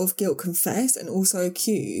then out of guilt confessed and also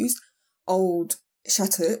accused old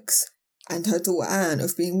Shattucks and her daughter Anne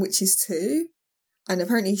of being witches too. And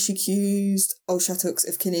apparently she accused old Shattucks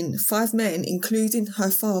of killing 5 men, including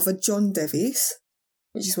her father, John Devis,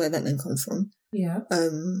 which is where that name comes from. Yeah.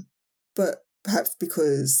 But perhaps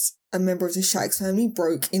because a member of the Shattucks family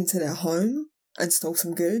broke into their home and stole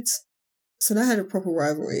some goods. So they had a proper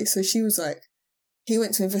rivalry. So she was like, he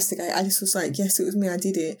went to investigate. Alice was like, yes, it was me, I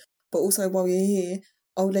did it. But also while you're here,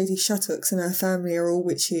 old lady Shattucks and her family are all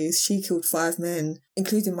witches. She killed 5 men,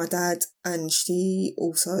 including my dad, and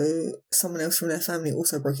someone else from their family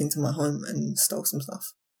also broke into my home and stole some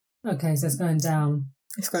stuff. Okay, so it's going down.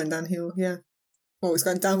 It's going downhill, yeah. Well, it's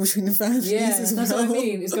going down between the families as that's well. what I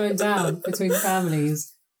mean. It's going down between the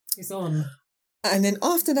families. It's on. And then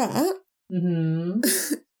after that, mm-hmm.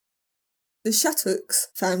 the Shattucks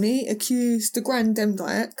family accused the Grand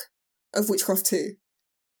Demdike of witchcraft too.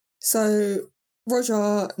 So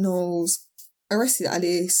Roger Knowles arrested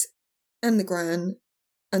Alice and the Gran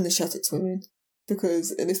and the Shattucks women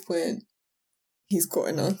because at this point he's got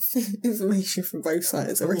enough information from both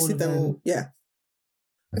sides. Arrested them all. Yeah.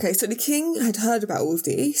 Okay, so the king had heard about all of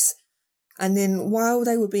this, and then while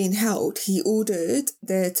they were being held, he ordered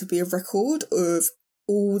there to be a record of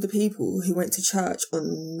all the people who went to church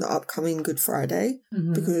on the upcoming Good Friday,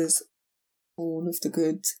 because all of the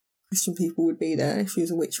good Christian people would be there. If she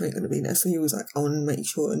was a witch, she ain't going to be there. So he was like, I want to make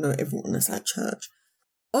sure I know everyone that's at church.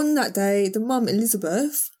 On that day, the mum,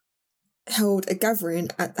 Elizabeth, held a gathering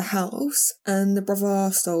at the house, and the brother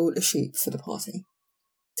stole a sheep for the party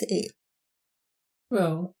to eat.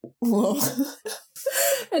 Well, What?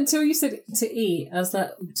 Until you said to eat, I was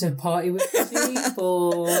like, to party with the sheep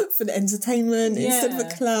or... For the entertainment, instead of a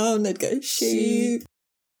Yeah. clown, they'd get a sheep.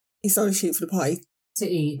 He stole a sheep for the party. To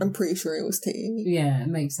eat. I'm pretty sure it was to eat. Yeah, it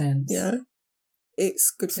makes sense. Yeah.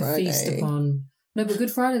 It's Good To Friday. feast upon. No, but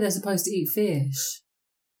Good Friday they're supposed to eat fish.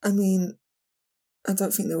 I mean, I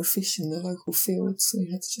don't think there were fish in the local fields, so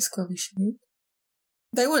you had to just grab a sheep.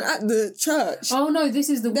 They weren't at the church. Oh no, this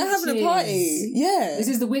is the They're witches. having a party. Yeah. This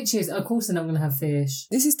is the witches. Of course they're not going to have fish.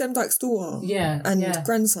 This is Demdike's daughter. Yeah. And yeah.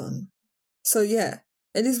 grandson. So yeah,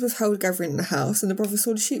 Elizabeth held a gathering in the house and the brother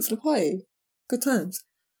saw the sheep for the party. Good times.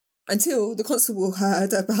 Until the constable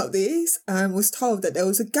heard about this and was told that there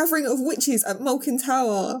was a gathering of witches at Malkin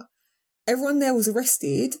Tower. Everyone there was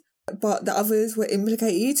arrested, but the others were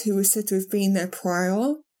implicated who were said to have been there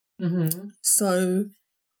prior. Mm-hmm. So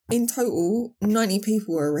in total, 90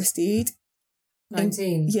 people were arrested.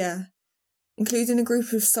 19. Yeah. Including a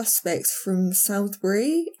group of suspects from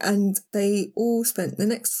Salisbury, and they all spent the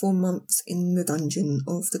next 4 months in the dungeon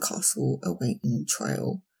of the castle awaiting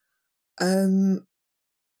trial.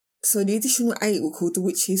 So the additional 8 were called the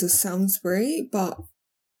Witches of Salisbury, but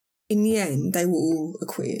in the end, they were all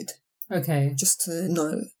acquitted. Okay. Just to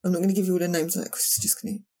know. I'm not going to give you all their names because it's just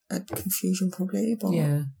going to add confusion probably. But,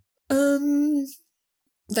 yeah.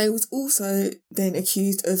 They was also then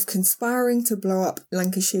accused of conspiring to blow up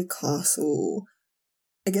Lancashire Castle.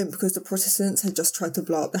 Again, because the Protestants had just tried to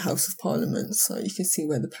blow up the House of Parliament, so you can see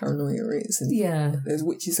where the paranoia is. And Yeah. there's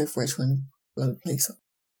witches everywhere trying to blow the place up.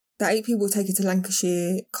 The 8 people were taken to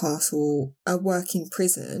Lancashire Castle, a working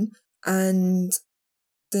prison, and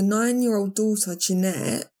the 9-year-old daughter,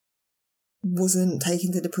 Jeanette, wasn't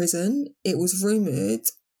taken to the prison. It was rumoured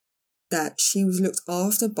that she was looked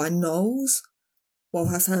after by Knowles while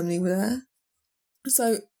her family were there.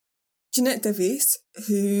 So, Jeanette Devis,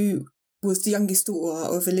 who was the youngest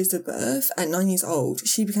daughter of Elizabeth at 9 years old,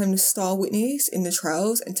 she became the star witness in the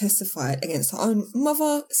trials and testified against her own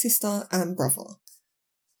mother, sister and brother.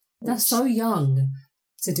 That's so young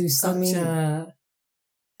to do such a...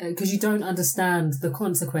 Because you don't understand the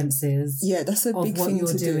consequences Yeah, that's a of big what thing you're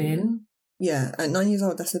to doing. do. Yeah, at 9 years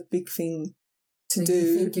old, that's a big thing to So do.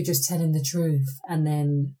 you think you're just telling the truth and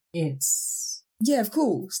then it's... Yeah, of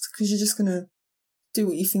course, because you're just going to do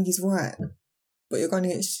what you think is right. But you're going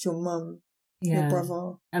against your mum, Yeah. your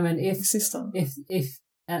brother, I mean, your if sister. if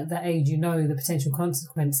at that age, you know the potential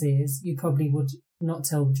consequences, you probably would not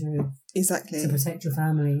tell the truth. Exactly. To protect your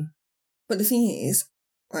family. But the thing is,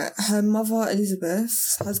 right, her mother,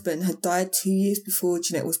 Elizabeth's husband, had died 2 years before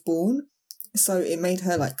Jeanette was born. So it made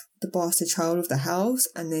her like the bastard child of the house.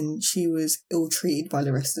 And then she was ill-treated by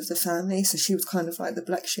the rest of the family. So she was kind of like the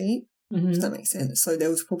black sheep, if that makes sense. So there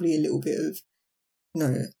was probably a little bit of,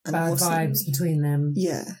 bad vibes between them.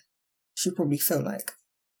 Yeah. She probably felt like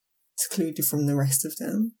secluded from the rest of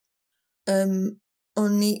them.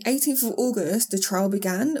 On the 18th of August, the trial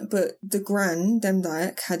began, but the Gran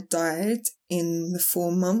Demdike had died in the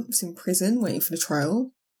 4 months in prison waiting for the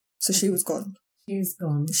trial. So she was gone. She's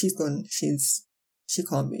gone. She's gone. She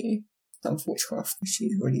can't be done for witchcraft because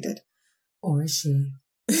she's already dead. Or is she?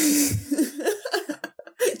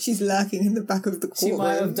 She's lurking in the back of the courtroom. She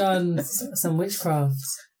might have done some witchcraft.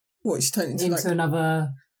 What, she turned into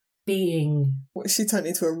another being. What, she turned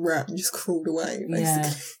into a rat and just crawled away, basically.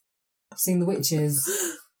 Yeah. Seen the witches.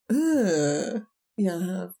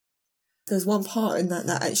 Yeah. There's one part in that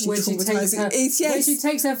actually traumatizes. When she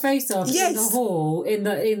takes her face off in the hall, in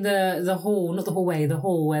the hall, not the hallway, the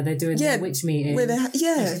hall where they're doing the witch meeting. Where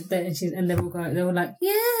and they're all going, they're all like,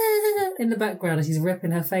 yeah, in the background, and she's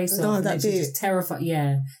ripping her face off. Oh, that bit. She's just terrified.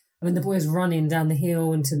 Yeah. I mean, the boy's running down the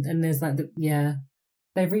hill and there's like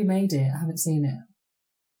they've remade it. I haven't seen it.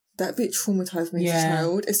 That bit traumatised me as a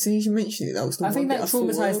child. As soon as you mentioned it, that was the one I think that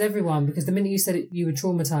traumatised everyone, because the minute you said it, you were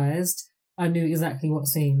traumatised, I knew exactly what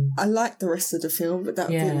scene. I liked the rest of the film, but that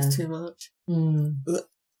bit was too much.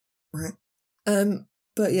 Right.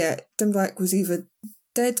 But yeah, Demdike was either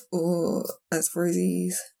dead or, as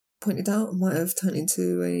Rosie's pointed out, might have turned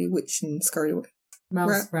into a witch and scurried away.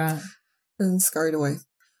 Mouse rat. And scurried away.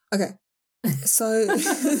 Okay. So...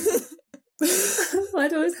 Why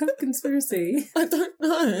do I always have a conspiracy? I don't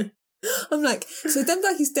know. I'm like, so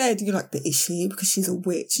Demdike is dead. You're like, but is she? Because she's a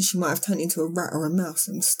witch and she might have turned into a rat or a mouse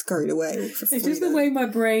and scurried away. It's just the way my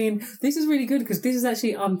brain... This is really good because this is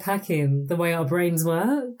actually unpacking the way our brains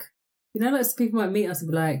work. You know, like people might meet us and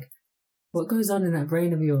be like, what goes on in that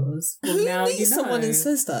brain of yours? Well, Who now meets someone and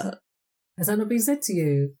says that? Has that not been said to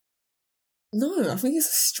you? No, I think it's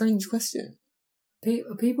a strange question.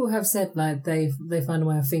 People have said like they find a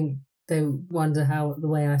way I think. They wonder how the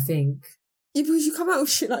way I think. Yeah, because you come out with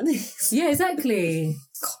shit like this. Yeah, exactly.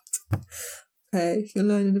 God. Okay, you're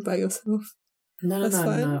learning about yourself.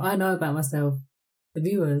 No. I know about myself. The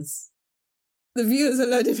viewers. The viewers are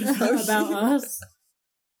learning about us.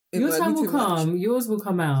 Your time will come. Yours will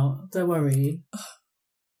come out. Don't worry.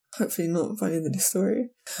 Hopefully not by the end of this story.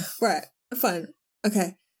 Right, fine.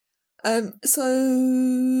 Okay. So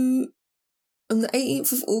on the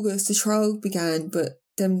 18th of August, the trial began, but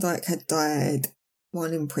Demdike had died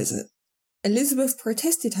while in prison. Elizabeth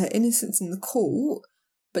protested her innocence in the court,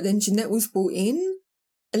 but then Jeanette was brought in.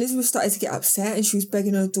 Elizabeth started to get upset and she was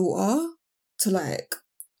begging her daughter to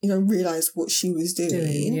realise what she was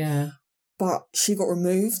doing. Yeah. But she got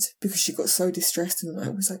removed because she got so distressed and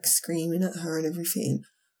was screaming at her and everything.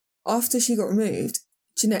 After she got removed,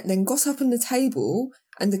 Jeanette then got up on the table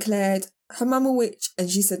and declared her mum a witch, and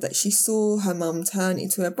she said that she saw her mum turn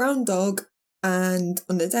into a brown dog. And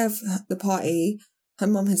on the day of the party, her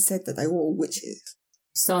mum had said that they were all witches.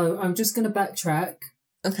 So I'm just going to backtrack.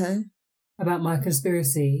 Okay. About my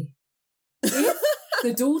conspiracy. If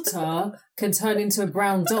the daughter can turn into a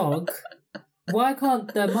brown dog, why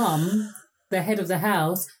can't the mum, the head of the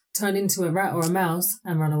house, turn into a rat or a mouse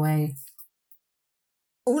and run away?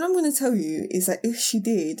 All I'm going to tell you is that if she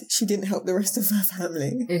did, she didn't help the rest of her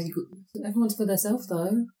family. Everyone's for themselves,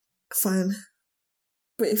 though. Fine.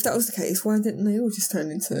 But if that was the case, why didn't they all just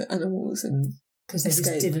turn into animals and because they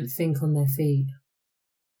just didn't think on their feet.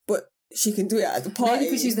 But she can do it at the party. Maybe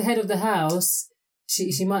because she's the head of the house,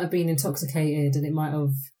 she might have been intoxicated and it might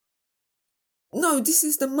have... No, this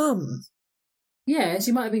is the mum. Yeah,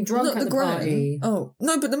 she might have been drunk at the party. Oh,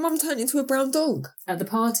 no, but the mum turned into a brown dog. At the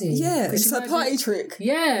party? Yeah, it's a party trick.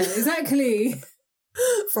 Yeah, exactly.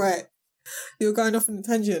 Right. You're going off on a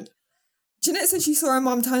tangent. Jeanette said she saw her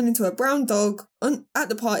mum turn into a brown dog at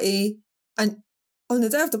the party, and on the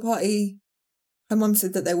day of the party, her mum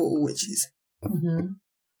said that they were all witches. Mm-hmm.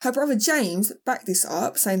 Her brother James backed this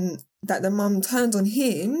up, saying that the mum turned on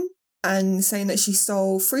him and saying that she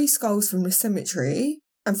stole 3 skulls from the cemetery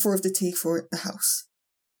and 4 of the teeth for the house.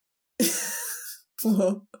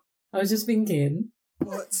 What? I was just thinking.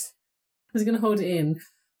 What? I was going to hold it in,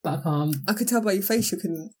 but I can't. I could tell by your face you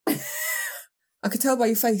couldn't. I could tell by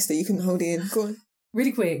your face that you couldn't hold it in. Go on.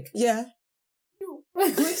 Really quick. Yeah.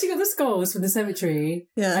 When she got the skulls from the cemetery,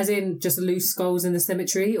 as in just loose skulls in the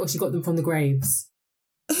cemetery, or she got them from the graves?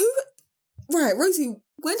 Right, Rosie,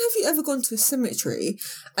 when have you ever gone to a cemetery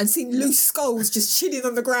and seen loose skulls just chilling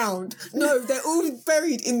on the ground? No, they're all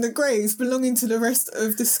buried in the graves belonging to the rest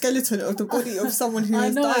of the skeleton of the body of someone who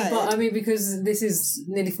has died. But I mean, because this is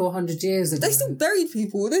nearly 400 years ago. They still buried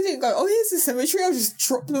people. They didn't go, oh, here's the cemetery, I'll just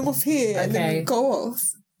drop them off here and then go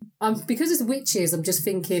off. Because it's witches, I'm just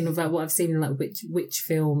thinking about what I've seen in like witch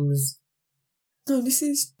films. No, this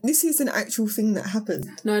is an actual thing that happened.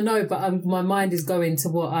 No, but my mind is going to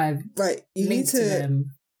what I've you need to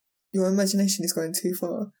them. Your imagination is going too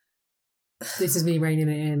far. This is me reining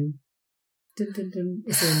it in. Dun, dun, dun.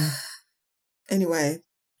 It's in. Anyway,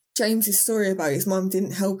 James's story about his mum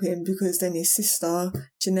didn't help him because then his sister,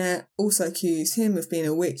 Jeanette, also accused him of being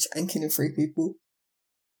a witch and killing 3 people.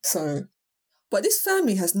 So, but this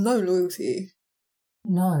family has no loyalty.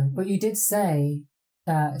 No, but you did say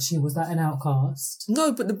that she was like an outcast.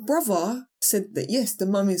 No, but the brother said that yes, the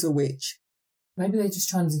mum is a witch. Maybe they're just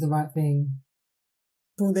trying to do the right thing.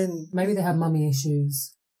 Well then... Maybe they have mummy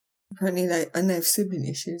issues. Apparently they have sibling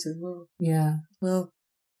issues as well. Yeah. Well,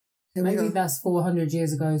 maybe that's 400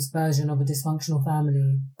 years ago's version of a dysfunctional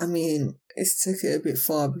family. I mean, it's took it a bit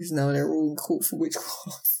far because now they're all in court for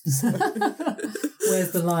witchcraft. So.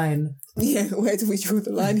 Where's the line? Yeah, where do we draw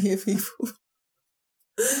the line here, people?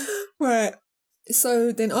 Right.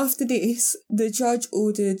 So then after this, the judge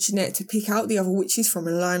ordered Jeanette to pick out the other witches from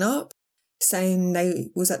a lineup, saying they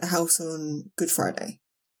was at the house on Good Friday.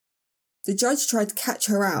 The judge tried to catch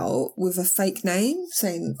her out with a fake name,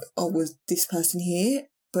 saying, oh, was this person here?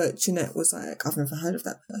 But Jeanette was like, I've never heard of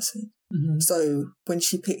that person. Mm-hmm. So when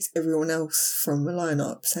she picked everyone else from the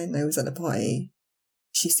lineup, saying they was at the party,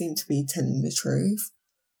 she seemed to be telling the truth.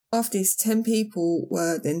 After this, 10 people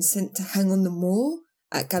were then sent to hang on the moor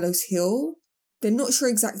at Gallows Hill. They're not sure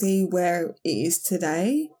exactly where it is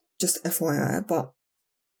today, just FYI, but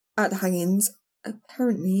at the hangings,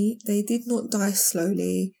 apparently they did not die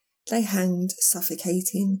slowly. They hanged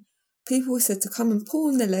suffocating. People were said to come and pull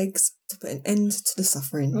on their legs to put an end to the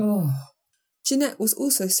suffering. Oh. Jeanette was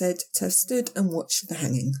also said to have stood and watched the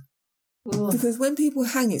hanging. Oh. Because when people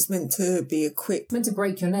hang, it's meant to be a quick... It's meant to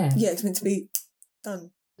break your neck. Yeah, it's meant to be done.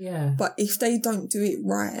 Yeah. But if they don't do it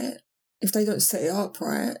right, if they don't set it up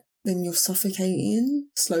right, then you're suffocating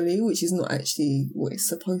slowly, which is not actually what it's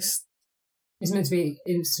supposed. It's meant to be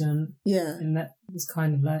instant. Yeah. And that is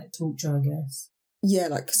kind of like torture, I guess. Yeah,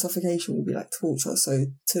 like suffocation would be like torture. So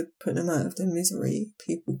to put them out of their misery,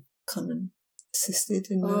 people come and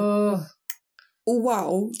assisted in that. All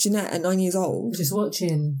while Jeanette, at 9 years old, just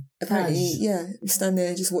watching. Apparently, yeah, stand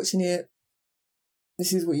there just watching it.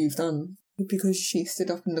 This is what you've done. Because she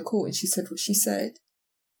stood up in the court and she said what she said.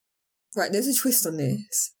 Right, there's a twist on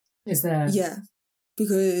this. Is there? Yeah,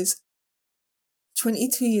 because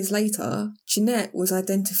 22 years later, Jeanette was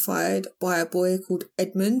identified by a boy called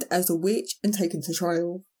Edmund as a witch and taken to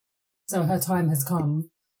trial. So her time has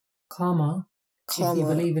come. Karma, if you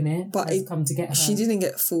believe in it, but has come to get her. She didn't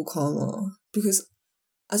get full karma because,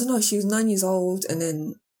 I don't know, she was 9 years old and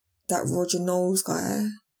then that Roger Knowles guy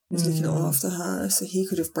was looking after her, so he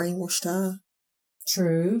could have brainwashed her.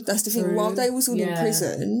 True. That's the thing. While they was all in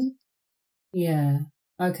prison... Yeah.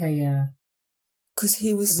 Okay, yeah. Because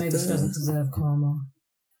he was... Maybe she doesn't deserve karma.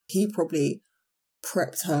 He probably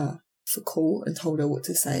prepped her for court and told her what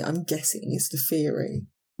to say. I'm guessing it's the theory.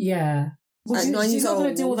 Yeah. Well, she's not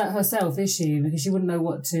going to do all that herself, is she? Because she wouldn't know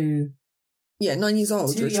what to... Yeah, 9 years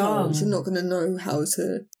old. Too young. You're not going to know how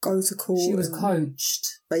to go to court. She was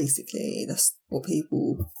coached. Basically, that's what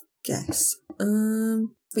people guess.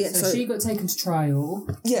 But yeah, so she got taken to trial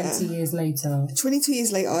 20 years later. 22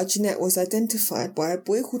 years later, Jeanette was identified by a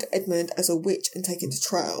boy called Edmund as a witch and taken to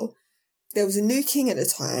trial. There was a new king at the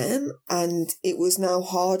time, and it was now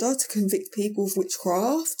harder to convict people of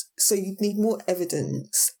witchcraft, so you'd need more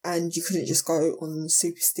evidence, and you couldn't just go on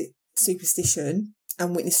superstition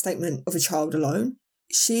and witness statement of a child alone.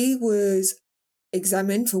 She was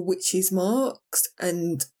examined for witches' marks,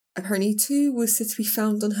 and apparently 2 was said to be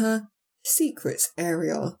found on her secrets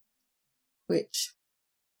area, which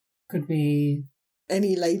could be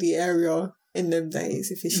any lady area in them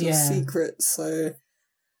days if it's your secret. So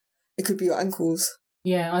it could be your ankles.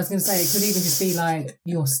 Yeah, I was going to say it could even just be like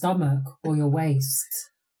your stomach or your waist.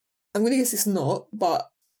 I'm going to guess it's not, but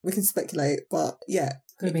we can speculate. But yeah,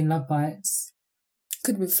 could have been love bites.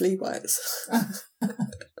 Could have been flea bites.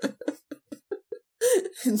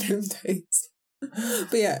 In them days.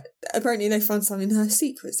 But yeah, apparently they found some in her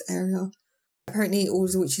secrets area. Apparently all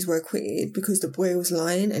the witches were acquitted because the boy was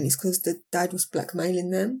lying, and it's because the dad was blackmailing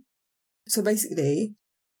them. So basically,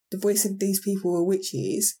 the boy said these people were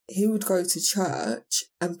witches, he would go to church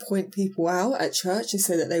and point people out at church and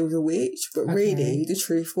say that they was a witch. But really, the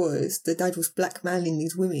truth was the dad was blackmailing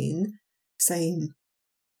these women, saying,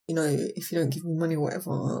 you know, if you don't give me money or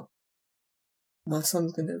whatever, my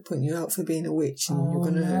son's going to point you out for being a witch and you're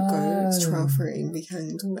going to go to trial for it and be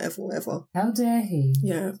hanged or whatever. How dare he?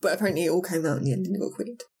 Yeah, but apparently it all came out in the end and he got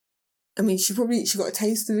acquitted. I mean, she got a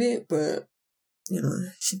taste of it, but, you know,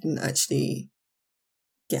 she didn't actually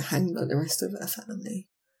get hanged like the rest of her family.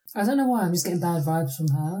 I don't know why, I'm just getting bad vibes from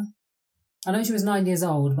her. I know she was 9 years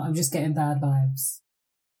old, but I'm just getting bad vibes.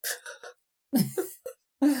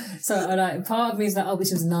 So, like, part of me is like, oh, but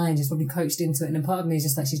she was 9, she's probably coached into it, and then part of me is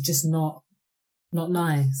just like, she's just not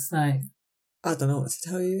nice. Like, I don't know what to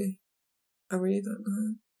tell you. I really don't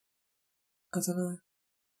know. I don't know.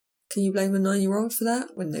 Can you blame a 9-year-old for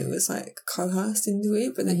that when they was like coerced into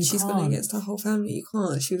it? But then she's gone against her whole family. You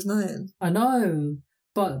can't. She was 9. I know,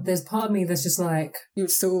 but there's part of me that's just like, you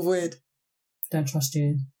would still avoid. Don't trust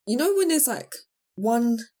you. You know when there's like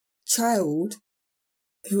one child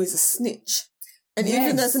who is a snitch, and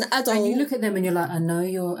even as an adult, and you look at them and you're like, I know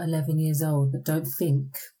you're 11 years old, but don't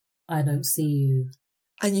think I don't see you.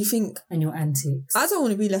 And you think... And your antics. I don't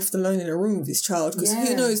want to be left alone in a room with this child, because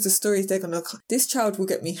who knows the stories they're going to... This child will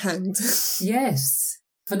get me hanged. Yes.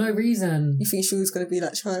 For no reason. You think she was going to be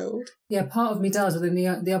that child? Yeah, part of me does, but then the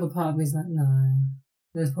other part of me is like, no.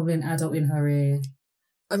 There's probably an adult in her ear.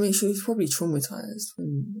 I mean, she was probably traumatised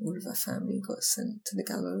when all of her family got sent to the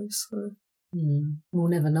gallows. So. We'll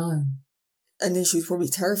never know. And then she was probably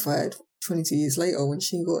terrified 22 years later when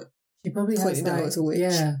she got pointed out as a witch.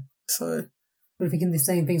 Yeah. So... We're thinking the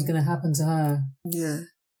same thing's going to happen to her. Yeah.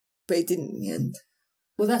 But it didn't in the end.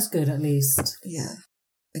 Well, that's good at least. Yeah,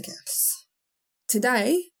 I guess.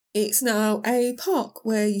 Today, it's now a park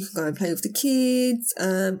where you can go and play with the kids,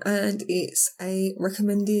 and it's a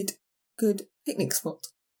recommended good picnic spot.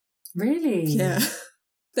 Really? Yeah.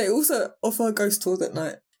 They also offer ghost tours at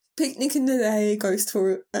night. Picnic in the day, ghost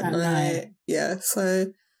tour at night. Yeah, so...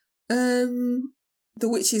 the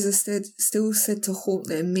witches are still said to haunt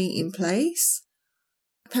their meeting place.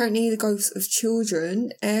 Apparently, the ghosts of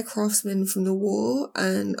children, aircraftsmen from the war,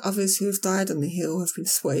 and others who have died on the hill have been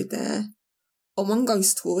spotted there. On one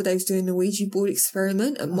ghost tour, they was doing the Ouija board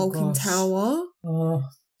experiment at Malkin Tower. Oh.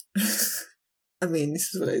 I mean,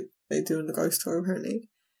 this is what they do on the ghost tour, apparently.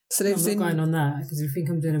 So I'm not going on that, because if you think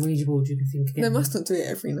I'm doing a Ouija board, you can think again. They must not do it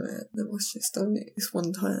every night. They must just do it this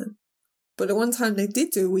one time. But the one time they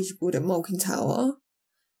did do a Ouija board at Malkin Tower,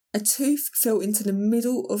 a tooth fell into the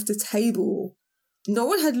middle of the table. No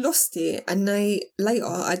one had lost it, and they later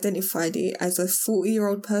identified it as a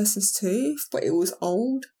 40-year-old person's tooth, but it was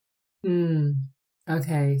old.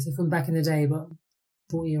 Okay, so from back in the day, but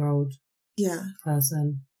 40-year-old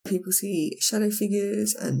person. People see shadow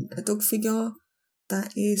figures and a dog figure.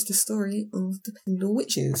 That is the story of the Pendle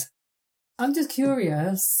Witches. I'm just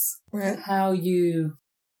curious how you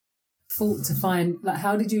thought to find, like,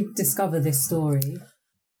 how did you discover this story?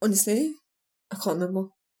 Honestly, I can't remember.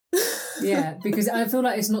 Yeah, because I feel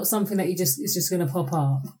like it's not something that it's just going to pop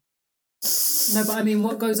up. No, but I mean,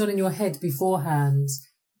 what goes on in your head beforehand?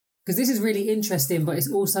 Because this is really interesting, but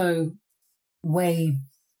it's also way...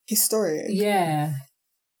 historic. Yeah.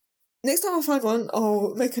 Next time I find one,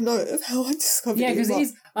 I'll make a note of how I discovered it. Yeah,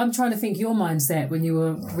 because I'm trying to think your mindset when you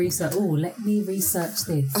were research. Oh, let me research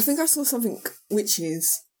this. I think I saw something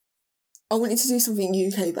witches. I wanted to do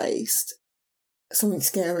something UK-based. Something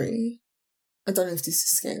scary. I don't know if this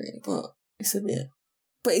is scary, but it's a bit.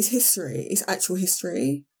 But it's history. It's actual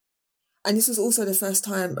history. And this was also the first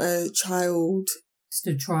time a child...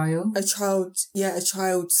 stood trial? A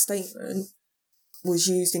child's statement was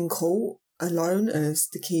used in court alone as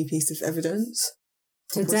the key piece of evidence.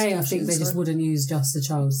 Today, I think they just wouldn't use just a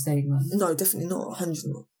child's statement. No, definitely not.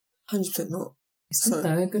 100% not. It's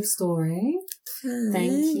a good story. Thanks.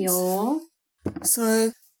 Thank you.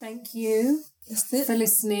 So... Thank you for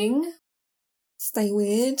listening. Stay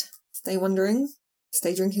weird. Stay wondering.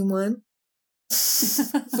 Stay drinking wine.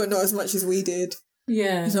 But not as much as we did.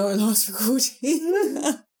 Yeah. In our last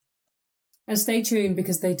recording. And stay tuned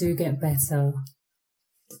because they do get better.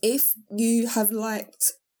 If you have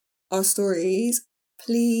liked our stories,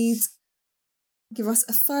 please give us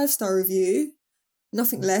a 5-star review.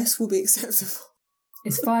 Nothing less will be acceptable.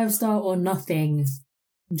 It's 5-star or nothing.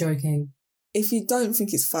 I'm joking. If you don't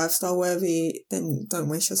think it's 5-star worthy, then don't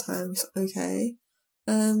waste your time. It's okay.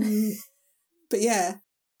 But yeah.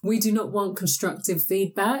 We do not want constructive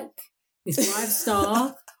feedback. It's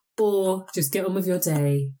 5-star or just get on with your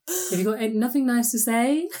day. Have you got nothing nice to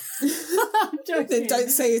say? I'm joking. Then don't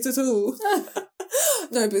say it at all.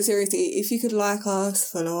 No, but seriously, if you could like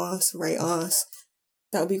us, follow us, rate us,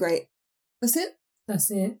 that would be great. That's it?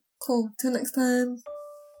 That's it. Cool. Till next time.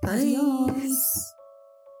 Bye. Adios.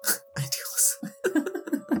 Adios.